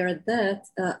we are at that,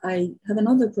 I have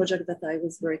another project that I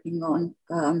was working on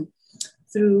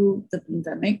through the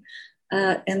pandemic,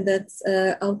 and that's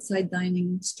outside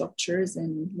dining structures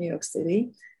in New York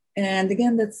City. And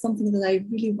again, that's something that I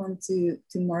really want to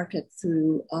market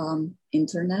through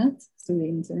internet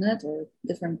or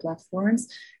different platforms.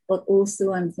 But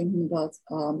also I'm thinking about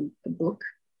a book,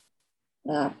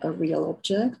 a real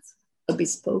object, a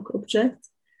bespoke object.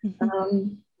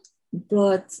 Mm-hmm.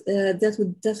 But that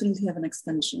would definitely have an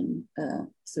extension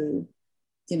through,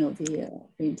 the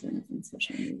internet and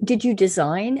social media. Did you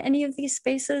design any of these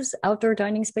spaces, outdoor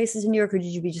dining spaces in New York, or did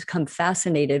you just become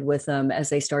fascinated with them as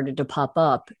they started to pop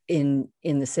up in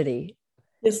the city?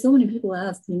 There's so many people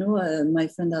asked, my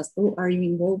friend asked, "Oh, are you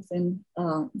involved in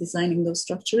designing those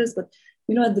structures?" But,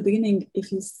 at the beginning, if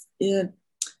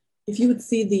you would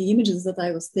see the images that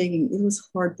I was taking, it was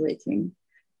heartbreaking.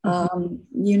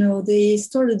 Mm-hmm. They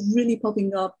started really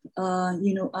popping up,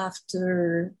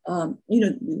 after,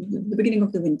 the beginning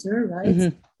of the winter, right?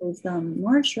 Mm-hmm. closed down in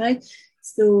March, right?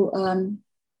 So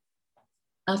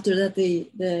after that,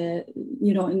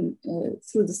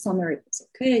 through the summer it was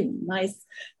okay,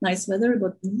 nice weather,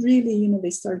 but really, they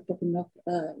started popping up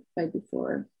right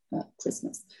before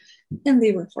Christmas, and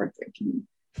they were heartbreaking,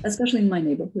 especially in my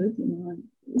neighborhood,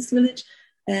 this village,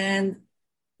 and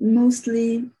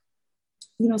mostly,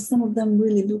 some of them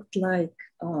really looked like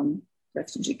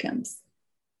refugee camps,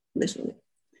 literally.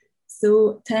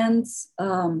 So tents,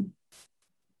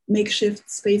 makeshift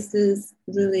spaces,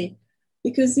 really,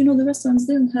 because the restaurants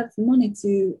didn't have money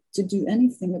to do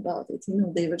anything about it.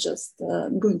 They were just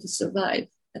going to survive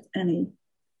at any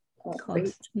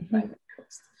rate, private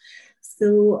cost.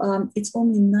 So it's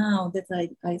only now that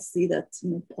I see that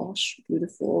posh,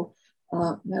 beautiful,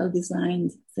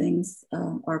 well-designed things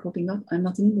are popping up. I'm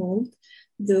not involved,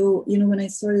 though. When I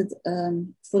started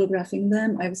photographing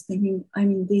them, I was thinking,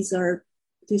 these are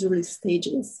really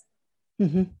stages.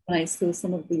 Mm-hmm. I saw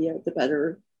some of the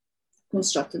better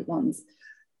constructed ones.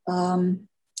 I'm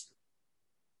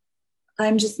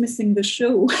just missing the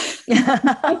show.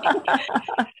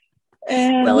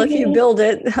 Well, if you build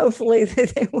it, hopefully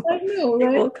they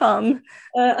will come.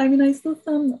 I saw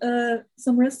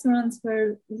some restaurants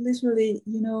where literally,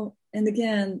 and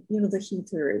again, the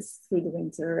heaters through the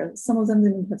winter. Some of them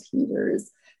didn't have heaters.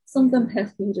 Some of them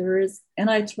have heaters, and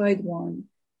I tried one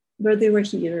where they were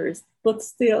heaters, but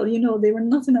still, they were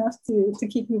not enough to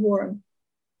keep me warm.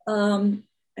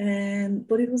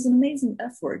 But it was an amazing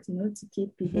effort, to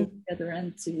keep people together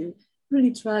and to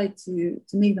really try to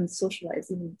make them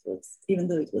socialize, even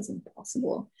though it was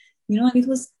impossible. And it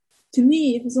was, to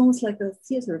me, it was almost like a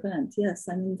theater event. Yes,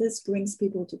 this brings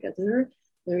people together.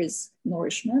 There is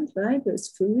nourishment, right? There's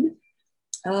food.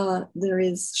 There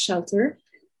is shelter,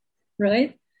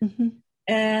 right?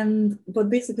 Mm-hmm. But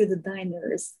basically the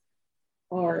diners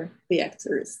are the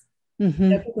actors. Mm-hmm.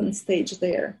 They're put on stage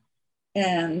there,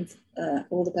 and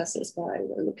all the passersby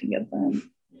were looking at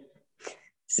them.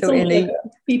 So in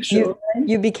peep show, right?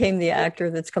 You became the actor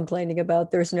that's complaining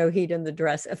about there's no heat in the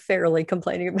dress, fairly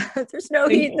complaining about there's no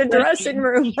heat in the dressing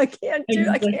room. I can't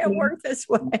work this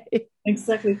way.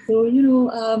 Exactly. So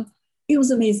it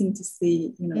was amazing to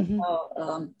see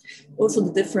how also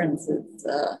the differences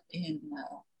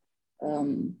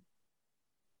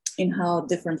in how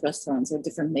different restaurants or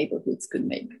different neighborhoods could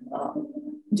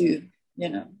do.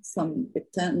 Some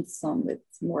with tents, some with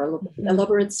more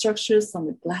elaborate structures, some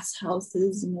with glass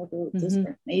houses. Those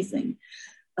were amazing.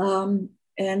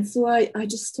 And so I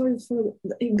just started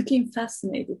it became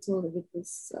fascinated totally with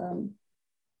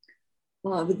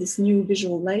this new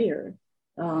visual layer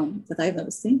that I've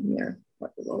never seen here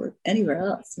or anywhere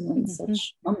else, in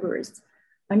such numbers.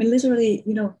 Literally,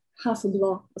 half a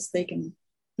block was taken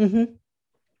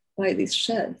by these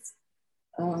sheds.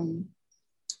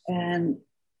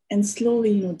 And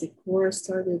slowly, decor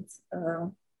started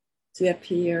to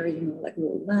appear, like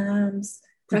little lamps,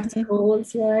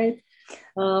 practicals, right?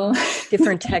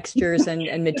 Different textures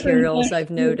and materials I've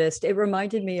noticed. It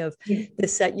reminded me of the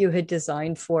set you had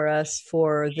designed for us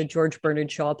for the George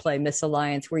Bernard Shaw play, Miss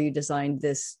Alliance, where you designed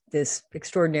this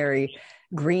extraordinary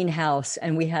greenhouse.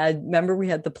 And we had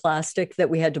the plastic that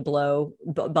we had to blow.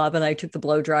 Bob and I took the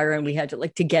blow dryer and we had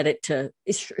to get it to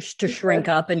shrink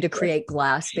up and to create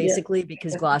glass, basically,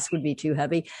 because glass would be too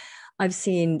heavy. I've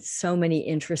seen so many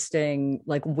interesting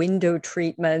window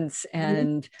treatments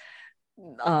and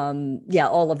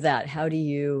all of that. How do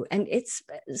you, and it's,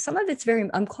 some of it's very,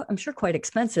 I'm sure quite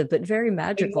expensive, but very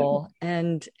magical.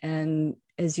 And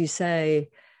as you say,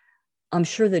 I'm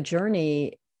sure the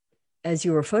journey, as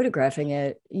you were photographing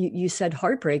it, you said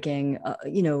heartbreaking,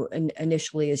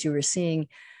 initially as you were seeing,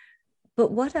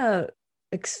 but what a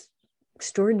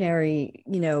extraordinary,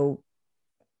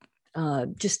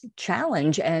 just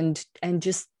challenge and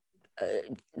just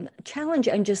challenge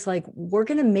and just we're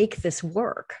going to make this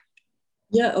work.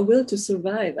 Yeah, a will to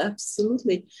survive,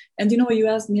 absolutely. And you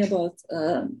asked me about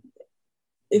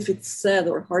if it's sad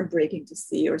or heartbreaking to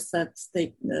see your sets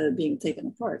being taken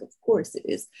apart. Of course it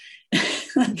is.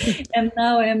 And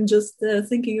now I'm just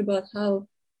thinking about how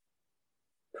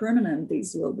permanent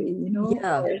these will be,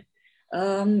 Yeah.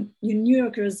 New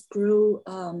Yorkers grow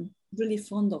really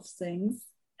fond of things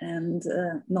and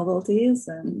novelties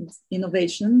and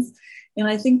innovations. And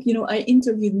I think, I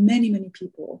interviewed many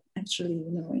people actually,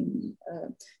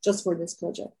 just for this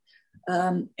project.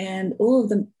 And all of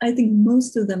them, I think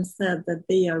most of them said that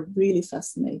they are really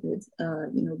fascinated,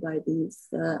 by these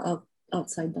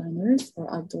outside diners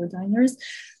or outdoor diners,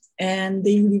 and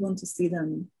they really want to see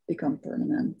them become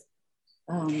permanent.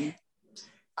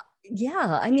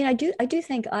 Yeah, I do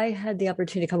think I had the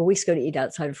opportunity a couple of weeks ago to eat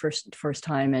outside first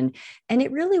time, and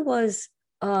it really was,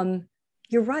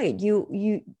 you're right.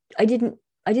 I didn't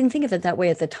think of it that way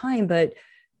at the time, but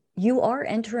you're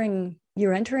entering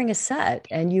a set,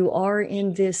 and you are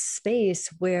in this space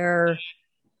where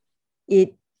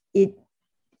it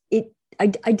I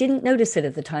didn't notice it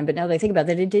at the time, but now that I think about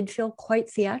it, it did feel quite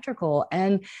theatrical.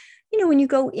 And when you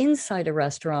go inside a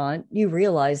restaurant, you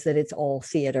realize that it's all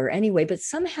theater anyway, but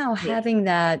somehow having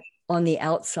that on the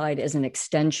outside as an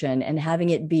extension and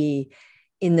having it be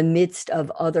in the midst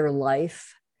of other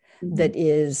life that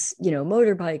is,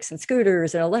 motorbikes and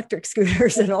scooters and electric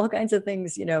scooters and all kinds of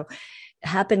things,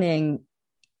 happening,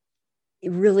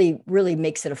 it really, really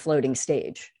makes it a floating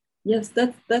stage. Yes,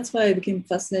 that's why I became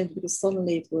fascinated, because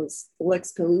suddenly it was all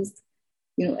exposed.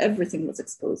 Everything was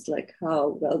exposed, like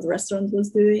how well the restaurant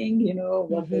was doing,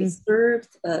 what they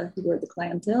served, who were the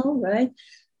clientele, right?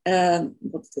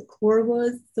 What the core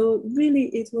was. So really,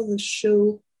 it was a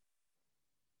show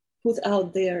put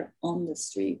out there on the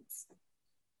streets.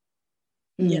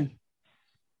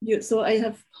 So I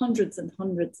have hundreds and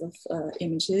hundreds of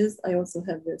images. I also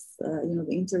have this, the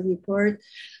interview part.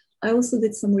 I also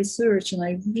did some research, and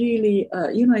I really,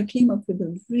 I came up with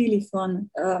a really fun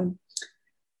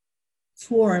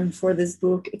form for this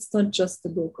book. It's not just a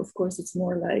book. Of course, it's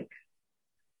more like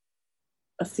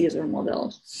a theater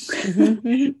model.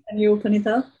 And you open it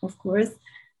up, of course.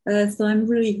 So I'm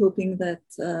really hoping that,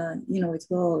 it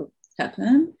will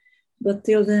happen. But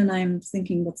till then, I'm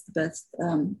thinking what's the best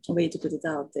way to put it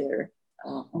out there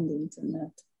on the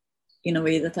internet in a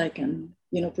way that I can,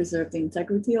 preserve the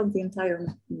integrity of the entire,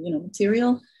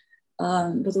 material,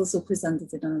 but also present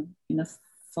it in a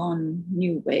fun,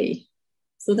 new way.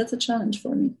 So that's a challenge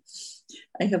for me.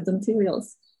 I have the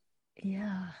materials.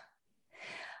 Yeah.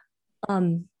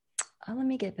 Let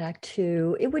me get back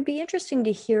to, it would be interesting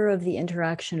to hear of the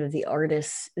interaction of the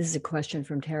artists. This is a question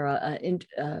from Tara.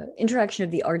 Interaction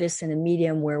of the artists in a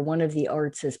medium where one of the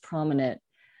arts is prominent.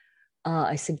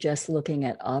 I suggest looking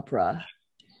at opera.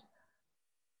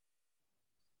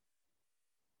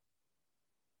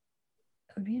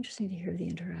 It would be interesting to hear the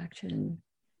interaction.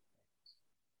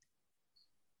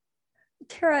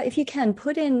 Tara, if you can,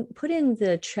 put in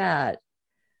the chat,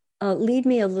 lead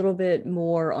me a little bit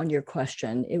more on your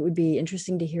question. It would be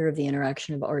interesting to hear of the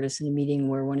interaction of artists in a meeting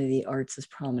where one of the arts is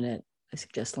prominent. I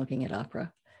suggest looking at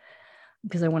opera,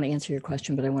 because I want to answer your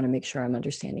question, but I want to make sure I'm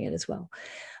understanding it as well.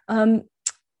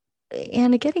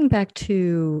 Anna, getting back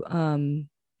to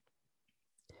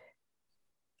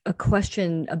a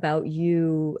question about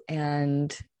you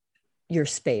and your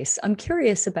space. I'm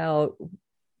curious about,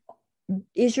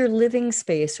 is your living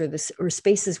space or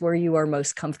spaces where you are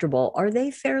most comfortable, are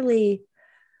they fairly,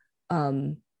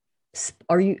 are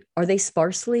they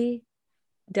sparsely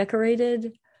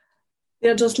decorated?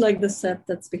 Yeah, just like the set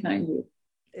that's behind you.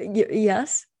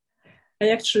 Yes. I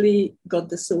actually got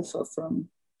the sofa from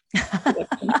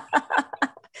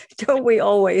Don't we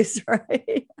always,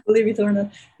 right? Believe it or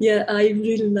not. Yeah, I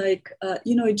really like,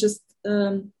 it just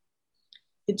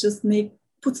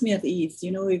puts me at ease,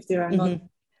 if there are not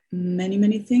many,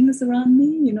 many things around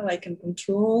me, I can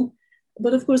control.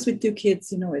 But of course, with 2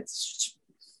 kids,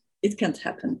 it can't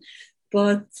happen.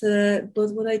 But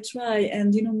what I try,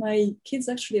 and, my kids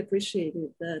actually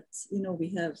appreciated that,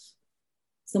 we have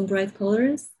some bright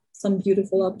colors, some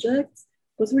beautiful objects,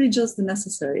 but really just the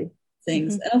necessary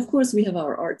things. And of course, we have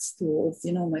our art stools.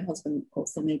 My husband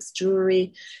also makes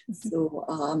jewelry.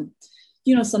 So,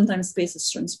 sometimes spaces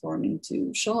transform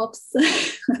into shops.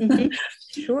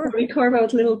 Sure. We carve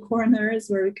out little corners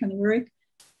where we can work.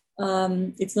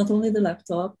 It's not only the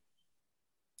laptop.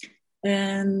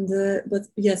 And, but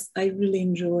yes, I really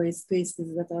enjoy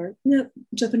spaces that are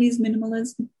Japanese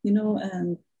minimalism,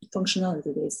 and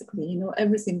functionality, basically.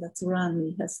 Everything that's around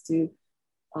me has to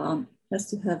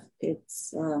have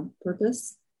its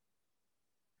purpose,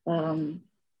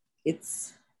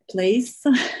 its place,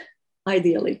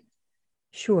 ideally.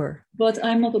 Sure. But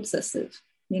I'm not obsessive,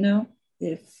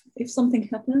 If something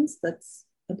happens, that's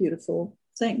a beautiful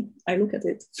thing. I look at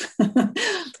it and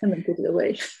then put it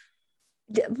away.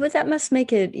 But that must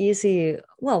make it easy.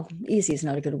 Well, easy is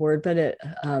not a good word, but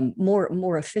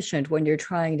more efficient when you're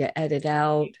trying to edit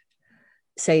out,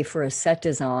 say, for a set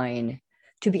design,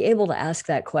 to be able to ask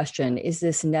that question, is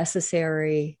this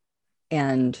necessary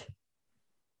and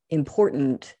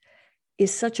important,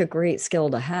 is such a great skill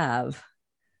to have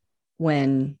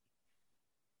when,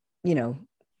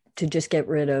 to just get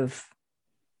rid of,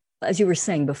 as you were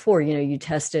saying before, you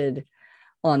tested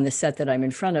on the set that I'm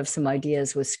in front of some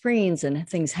ideas with screens and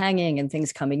things hanging and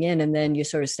things coming in. And then you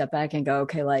sort of step back and go,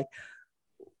 okay, like,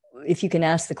 if you can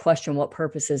ask the question, what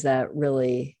purpose is that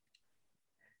really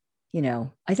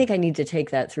I think I need to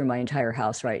take that through my entire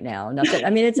house right now. Not that, I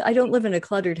mean, I don't live in a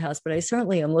cluttered house, but I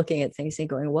certainly am looking at things and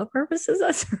going, what purpose is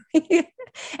that serving?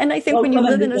 And I think when you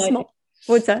live in a small,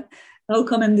 what's that? I'll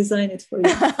come and design it for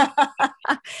you.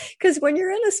 Because when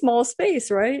you're in a small space,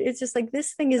 right, it's just like,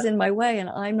 this thing is in my way and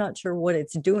I'm not sure what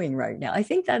it's doing right now. I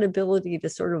think that ability to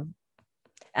sort of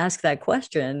ask that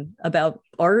question about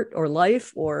art or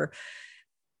life or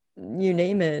you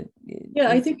name it. Yeah,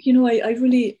 I think,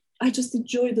 I just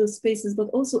enjoy those spaces, but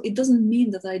also it doesn't mean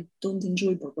that I don't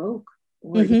enjoy Baroque.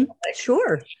 Or,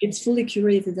 sure. It's fully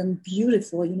curated and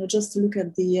beautiful, just to look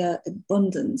at the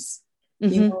abundance,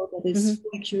 that it's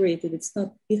fully curated.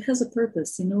 It has a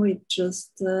purpose, it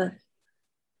just,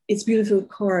 it's beautiful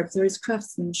carved. There is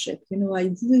craftsmanship,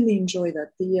 I really enjoy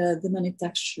that. The many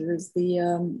textures,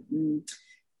 the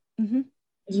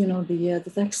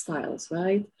textiles,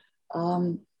 right?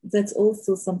 That's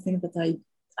also something that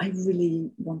I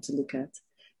really want to look at.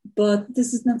 But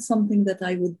this is not something that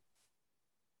I would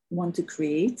want to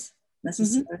create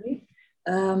necessarily.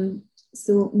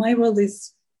 So my world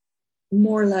is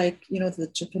more like, the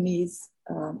Japanese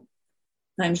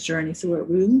time's journey through a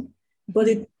room. But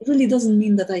it really doesn't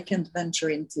mean that I can't venture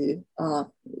into,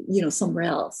 somewhere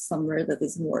else, somewhere that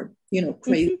is more,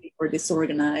 crazy or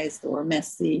disorganized or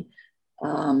messy.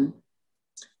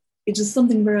 It's just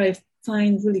something where I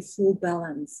find really full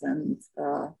balance and,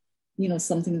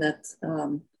 something that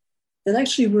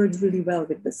actually worked really well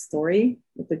with the story,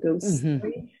 with the ghost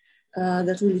story,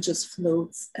 that really just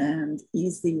floats and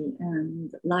easy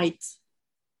and light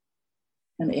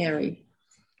and airy.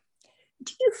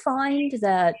 Do you find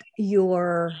that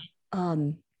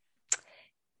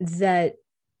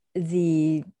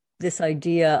this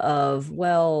idea of,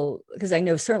 because I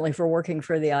know certainly for working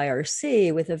for the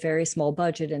IRC with a very small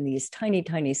budget and these tiny,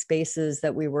 tiny spaces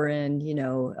that we were in,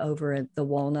 over at the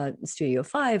Walnut Studio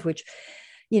 5, which,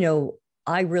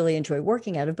 I really enjoy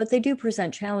working at it, but they do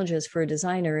present challenges for a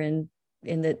designer and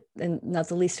not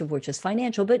the least of which is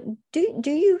financial. But do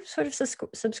you sort of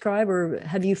subscribe, or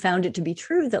have you found it to be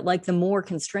true that like the more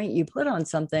constraint you put on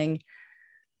something,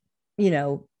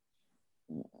 the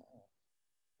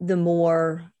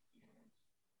more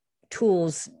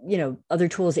tools, other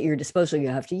tools at your disposal you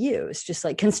have to use? Just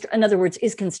like, in other words,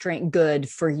 is constraint good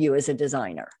for you as a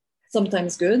designer?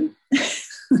 Sometimes good.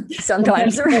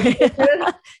 Sometimes, right?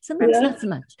 Sometimes not so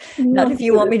much. Not if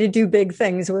you want me to do big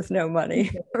things with no money,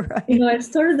 right? I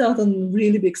started out on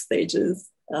really big stages,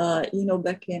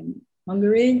 back in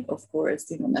Hungary, of course,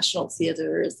 national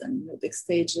theaters and big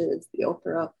stages, the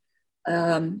opera.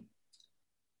 And,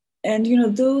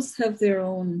 those have their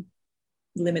own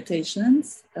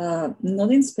limitations,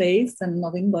 not in space and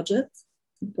not in budget,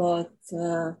 but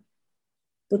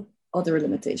other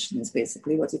limitations,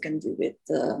 basically what you can do with,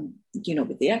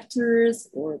 with the actors,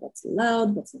 or what's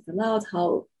allowed, what's not allowed,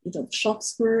 how,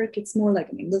 shops work. It's more like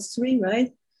an industry,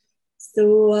 right?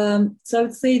 So, I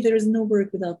would say there is no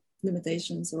work without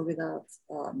limitations or without,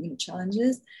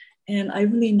 challenges. And I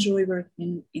really enjoy working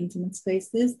in intimate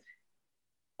spaces.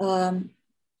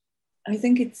 I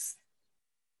think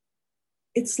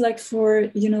it's like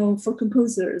for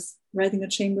composers, writing a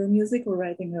chamber music or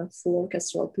writing a full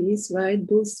orchestral piece, right?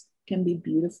 Both can be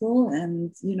beautiful.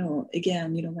 And,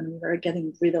 again, when we are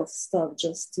getting rid of stuff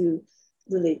just to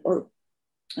really, or,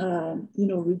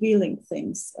 revealing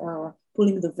things,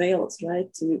 pulling the veils, right,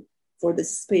 for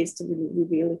this space to really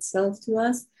reveal itself to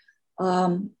us.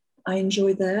 I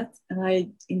enjoy that. And I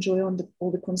enjoy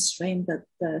all the constraint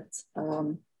that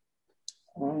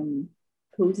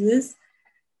poses.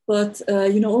 But,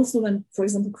 also when, for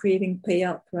example, creating Pay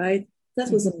Up, right, that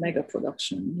was a mega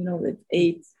production, with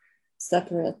 8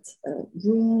 separate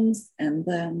rooms, and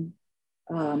then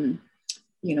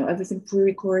everything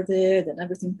pre-recorded and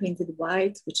everything painted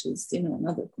white, which is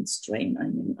another constraint. I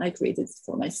mean, I created it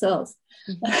for myself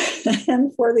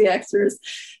and for the actors,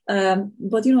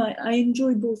 but I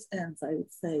enjoy both ends, I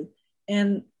would say,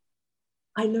 and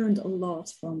I learned a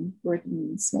lot from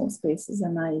working in small spaces,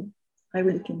 and I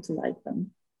really came to like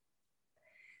them.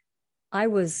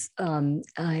 I'm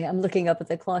looking up at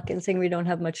the clock and saying we don't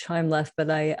have much time left, but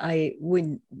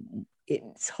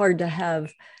it's hard to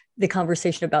have the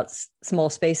conversation about small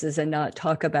spaces and not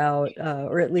talk about,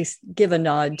 or at least give a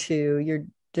nod to your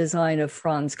design of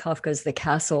Franz Kafka's The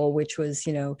Castle, which was,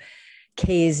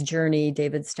 Kay's journey,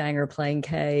 David Stanger playing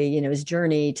Kay, his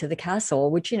journey to the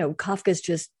castle, which, Kafka's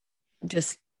just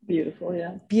beautiful,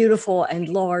 yeah. Beautiful and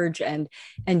large and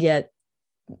yet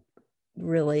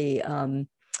really,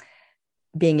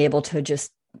 being able to just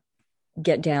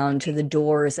get down to the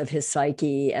doors of his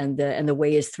psyche and the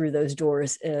ways through those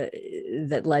doors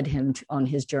that led him on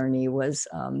his journey was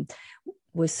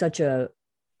such a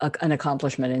an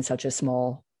accomplishment in such a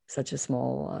small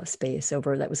space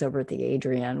over at the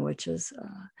Adrienne, which is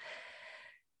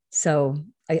so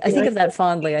I think of that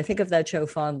fondly. I think of that show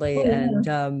fondly.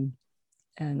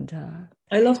 And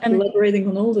I love collaborating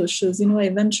on all those shows. I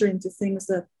venture into things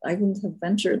that I wouldn't have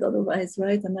ventured otherwise,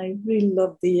 right? And I really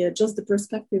love the just the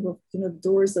perspective of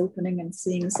doors opening and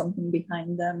seeing something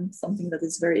behind them, something that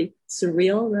is very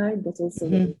surreal, right? But also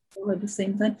very cool at the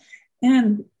same time.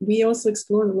 And we also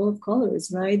explored a lot of colors,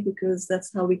 right? Because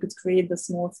that's how we could create the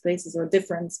small spaces or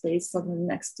different space suddenly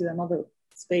next to another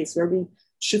space where we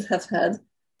should have had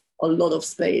a lot of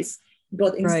space.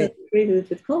 But instead we created it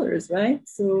with colors, right?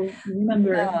 So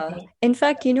remember. Yeah. In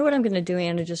fact, you know what I'm going to do,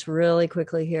 Anna, just really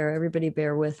quickly here. Everybody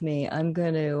bear with me. I'm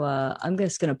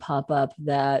just going to pop up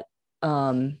that,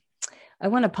 I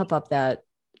want to pop up that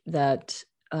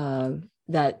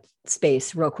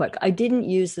space real quick. I didn't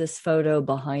use this photo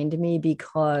behind me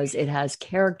because it has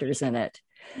characters in it.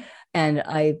 And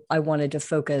I wanted to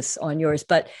focus on yours,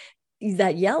 but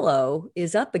that yellow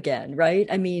is up again, right?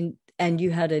 I mean, and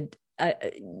you had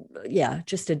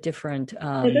just a different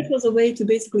that was a way to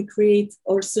basically create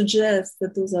or suggest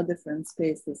that those are different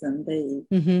spaces, and they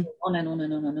go on and on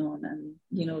and on and on, and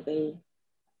they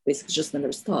basically just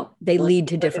never stop. They lead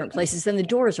to different places, and the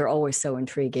doors are always so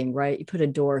intriguing, right? You put a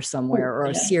door somewhere or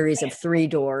a series of 3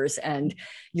 doors and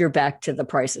you're back to The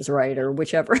Price is Right or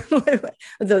whichever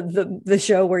the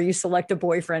show where you select a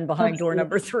boyfriend behind door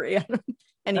number 3.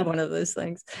 Any one of those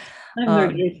things. I'm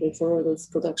very grateful for all those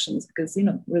productions because,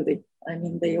 really, I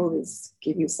mean, they always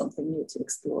give you something new to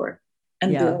explore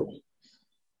and build.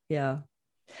 Yeah.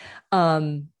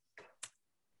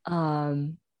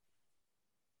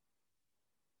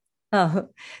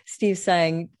 Steve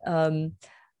saying,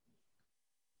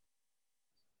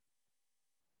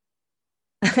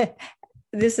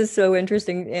 this is so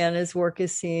interesting. Anna's work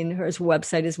is seen. Her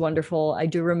website is wonderful. I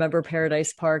do remember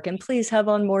Paradise Park, and please have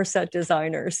on more set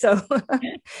designers. So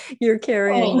you're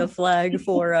carrying the flag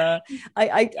for,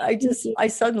 I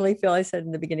suddenly feel, I said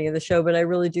in the beginning of the show, but I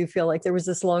really do feel like there was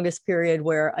this longest period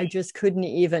where I just couldn't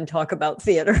even talk about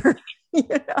theater. I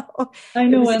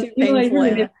know. And I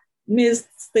really missed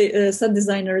set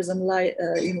designers and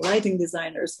lighting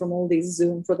designers from all these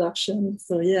Zoom productions.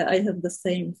 So I have the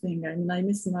same thing. I mean, I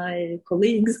miss my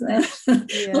colleagues.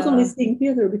 Not only seeing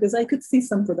theater, because I could see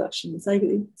some productions.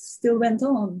 It still went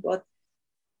on, but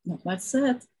not much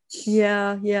set.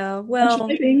 Yeah. Well,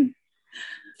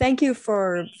 thank you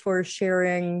for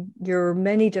sharing your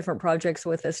many different projects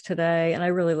with us today. And I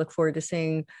really look forward to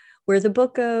seeing where the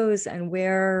book goes and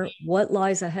what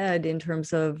lies ahead in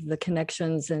terms of the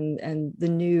connections and the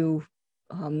new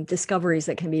discoveries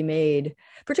that can be made,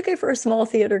 particularly for a small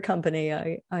theater company.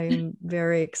 I'm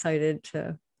very excited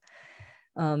to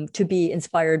be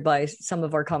inspired by some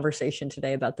of our conversation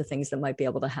today about the things that might be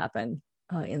able to happen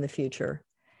in the future.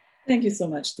 Thank you so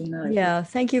much, Tina. Yeah,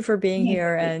 thank you for being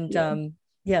here. And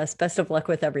yes, best of luck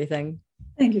with everything.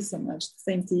 Thank you so much.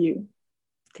 Same to you.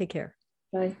 Take care.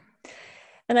 Bye.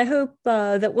 And I hope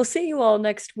that we'll see you all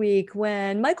next week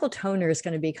when Michael Toner is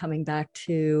going to be coming back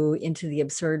to Into the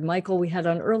Absurd. Michael, we had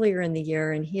on earlier in the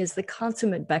year, and he is the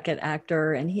consummate Beckett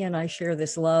actor. And he and I share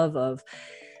this love of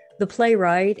the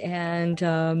playwright. And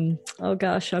I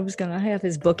have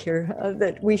his book here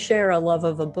that we share a love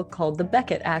of a book called The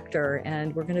Beckett Actor.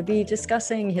 And we're going to be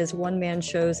discussing his one-man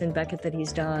shows in Beckett that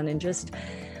he's done and just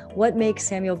what makes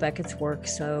Samuel Beckett's work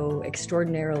so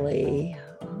extraordinarily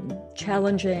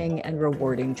challenging and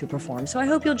rewarding to perform. So I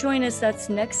hope you'll join us. That's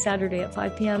next Saturday at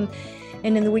 5 p.m.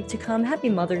 And in the week to come, happy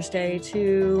Mother's Day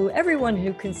to everyone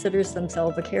who considers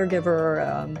themselves a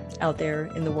caregiver out there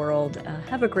in the world.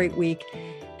 Have a great week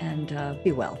and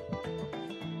be well.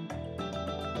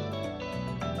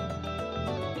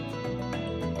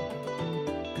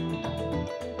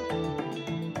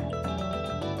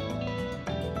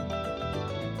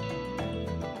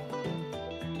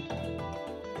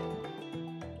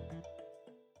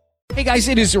 Hey guys,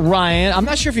 it is Ryan. I'm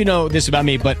not sure if you know this about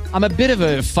me, but I'm a bit of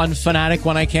a fun fanatic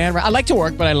when I can. I like to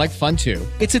work, but I like fun too.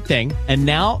 It's a thing. And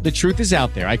now the truth is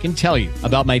out there. I can tell you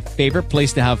about my favorite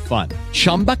place to have fun.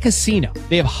 Chumba Casino.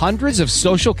 They have hundreds of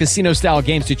social casino style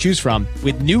games to choose from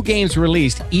with new games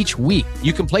released each week.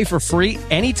 You can play for free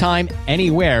anytime,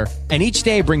 anywhere. And each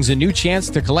day brings a new chance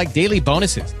to collect daily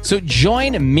bonuses. So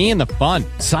join me in the fun.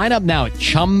 Sign up now at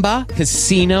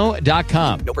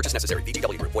ChumbaCasino.com. No purchase necessary.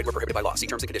 VGW Group. Void where prohibited by law. See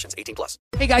terms and conditions. 18+.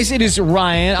 Hey guys, it is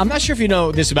Ryan. I'm not sure if you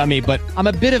know this about me, but I'm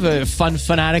a bit of a fun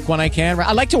fanatic when I can.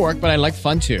 I like to work, but I like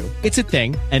fun too. It's a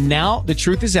thing. And now the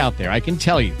truth is out there. I can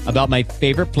tell you about my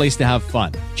favorite place to have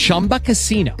fun. Chumba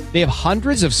Casino. They have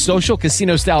hundreds of social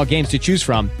casino style games to choose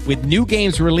from with new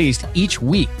games released each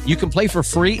week. You can play for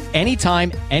free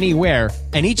anytime, anywhere.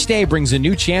 And each day brings a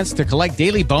new chance to collect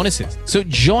daily bonuses. So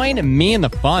join me in the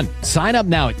fun. Sign up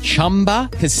now at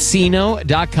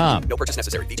ChumbaCasino.com. No purchase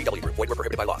necessary. VGW Group. Void where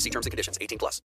prohibited by law. See terms and conditions. 18+.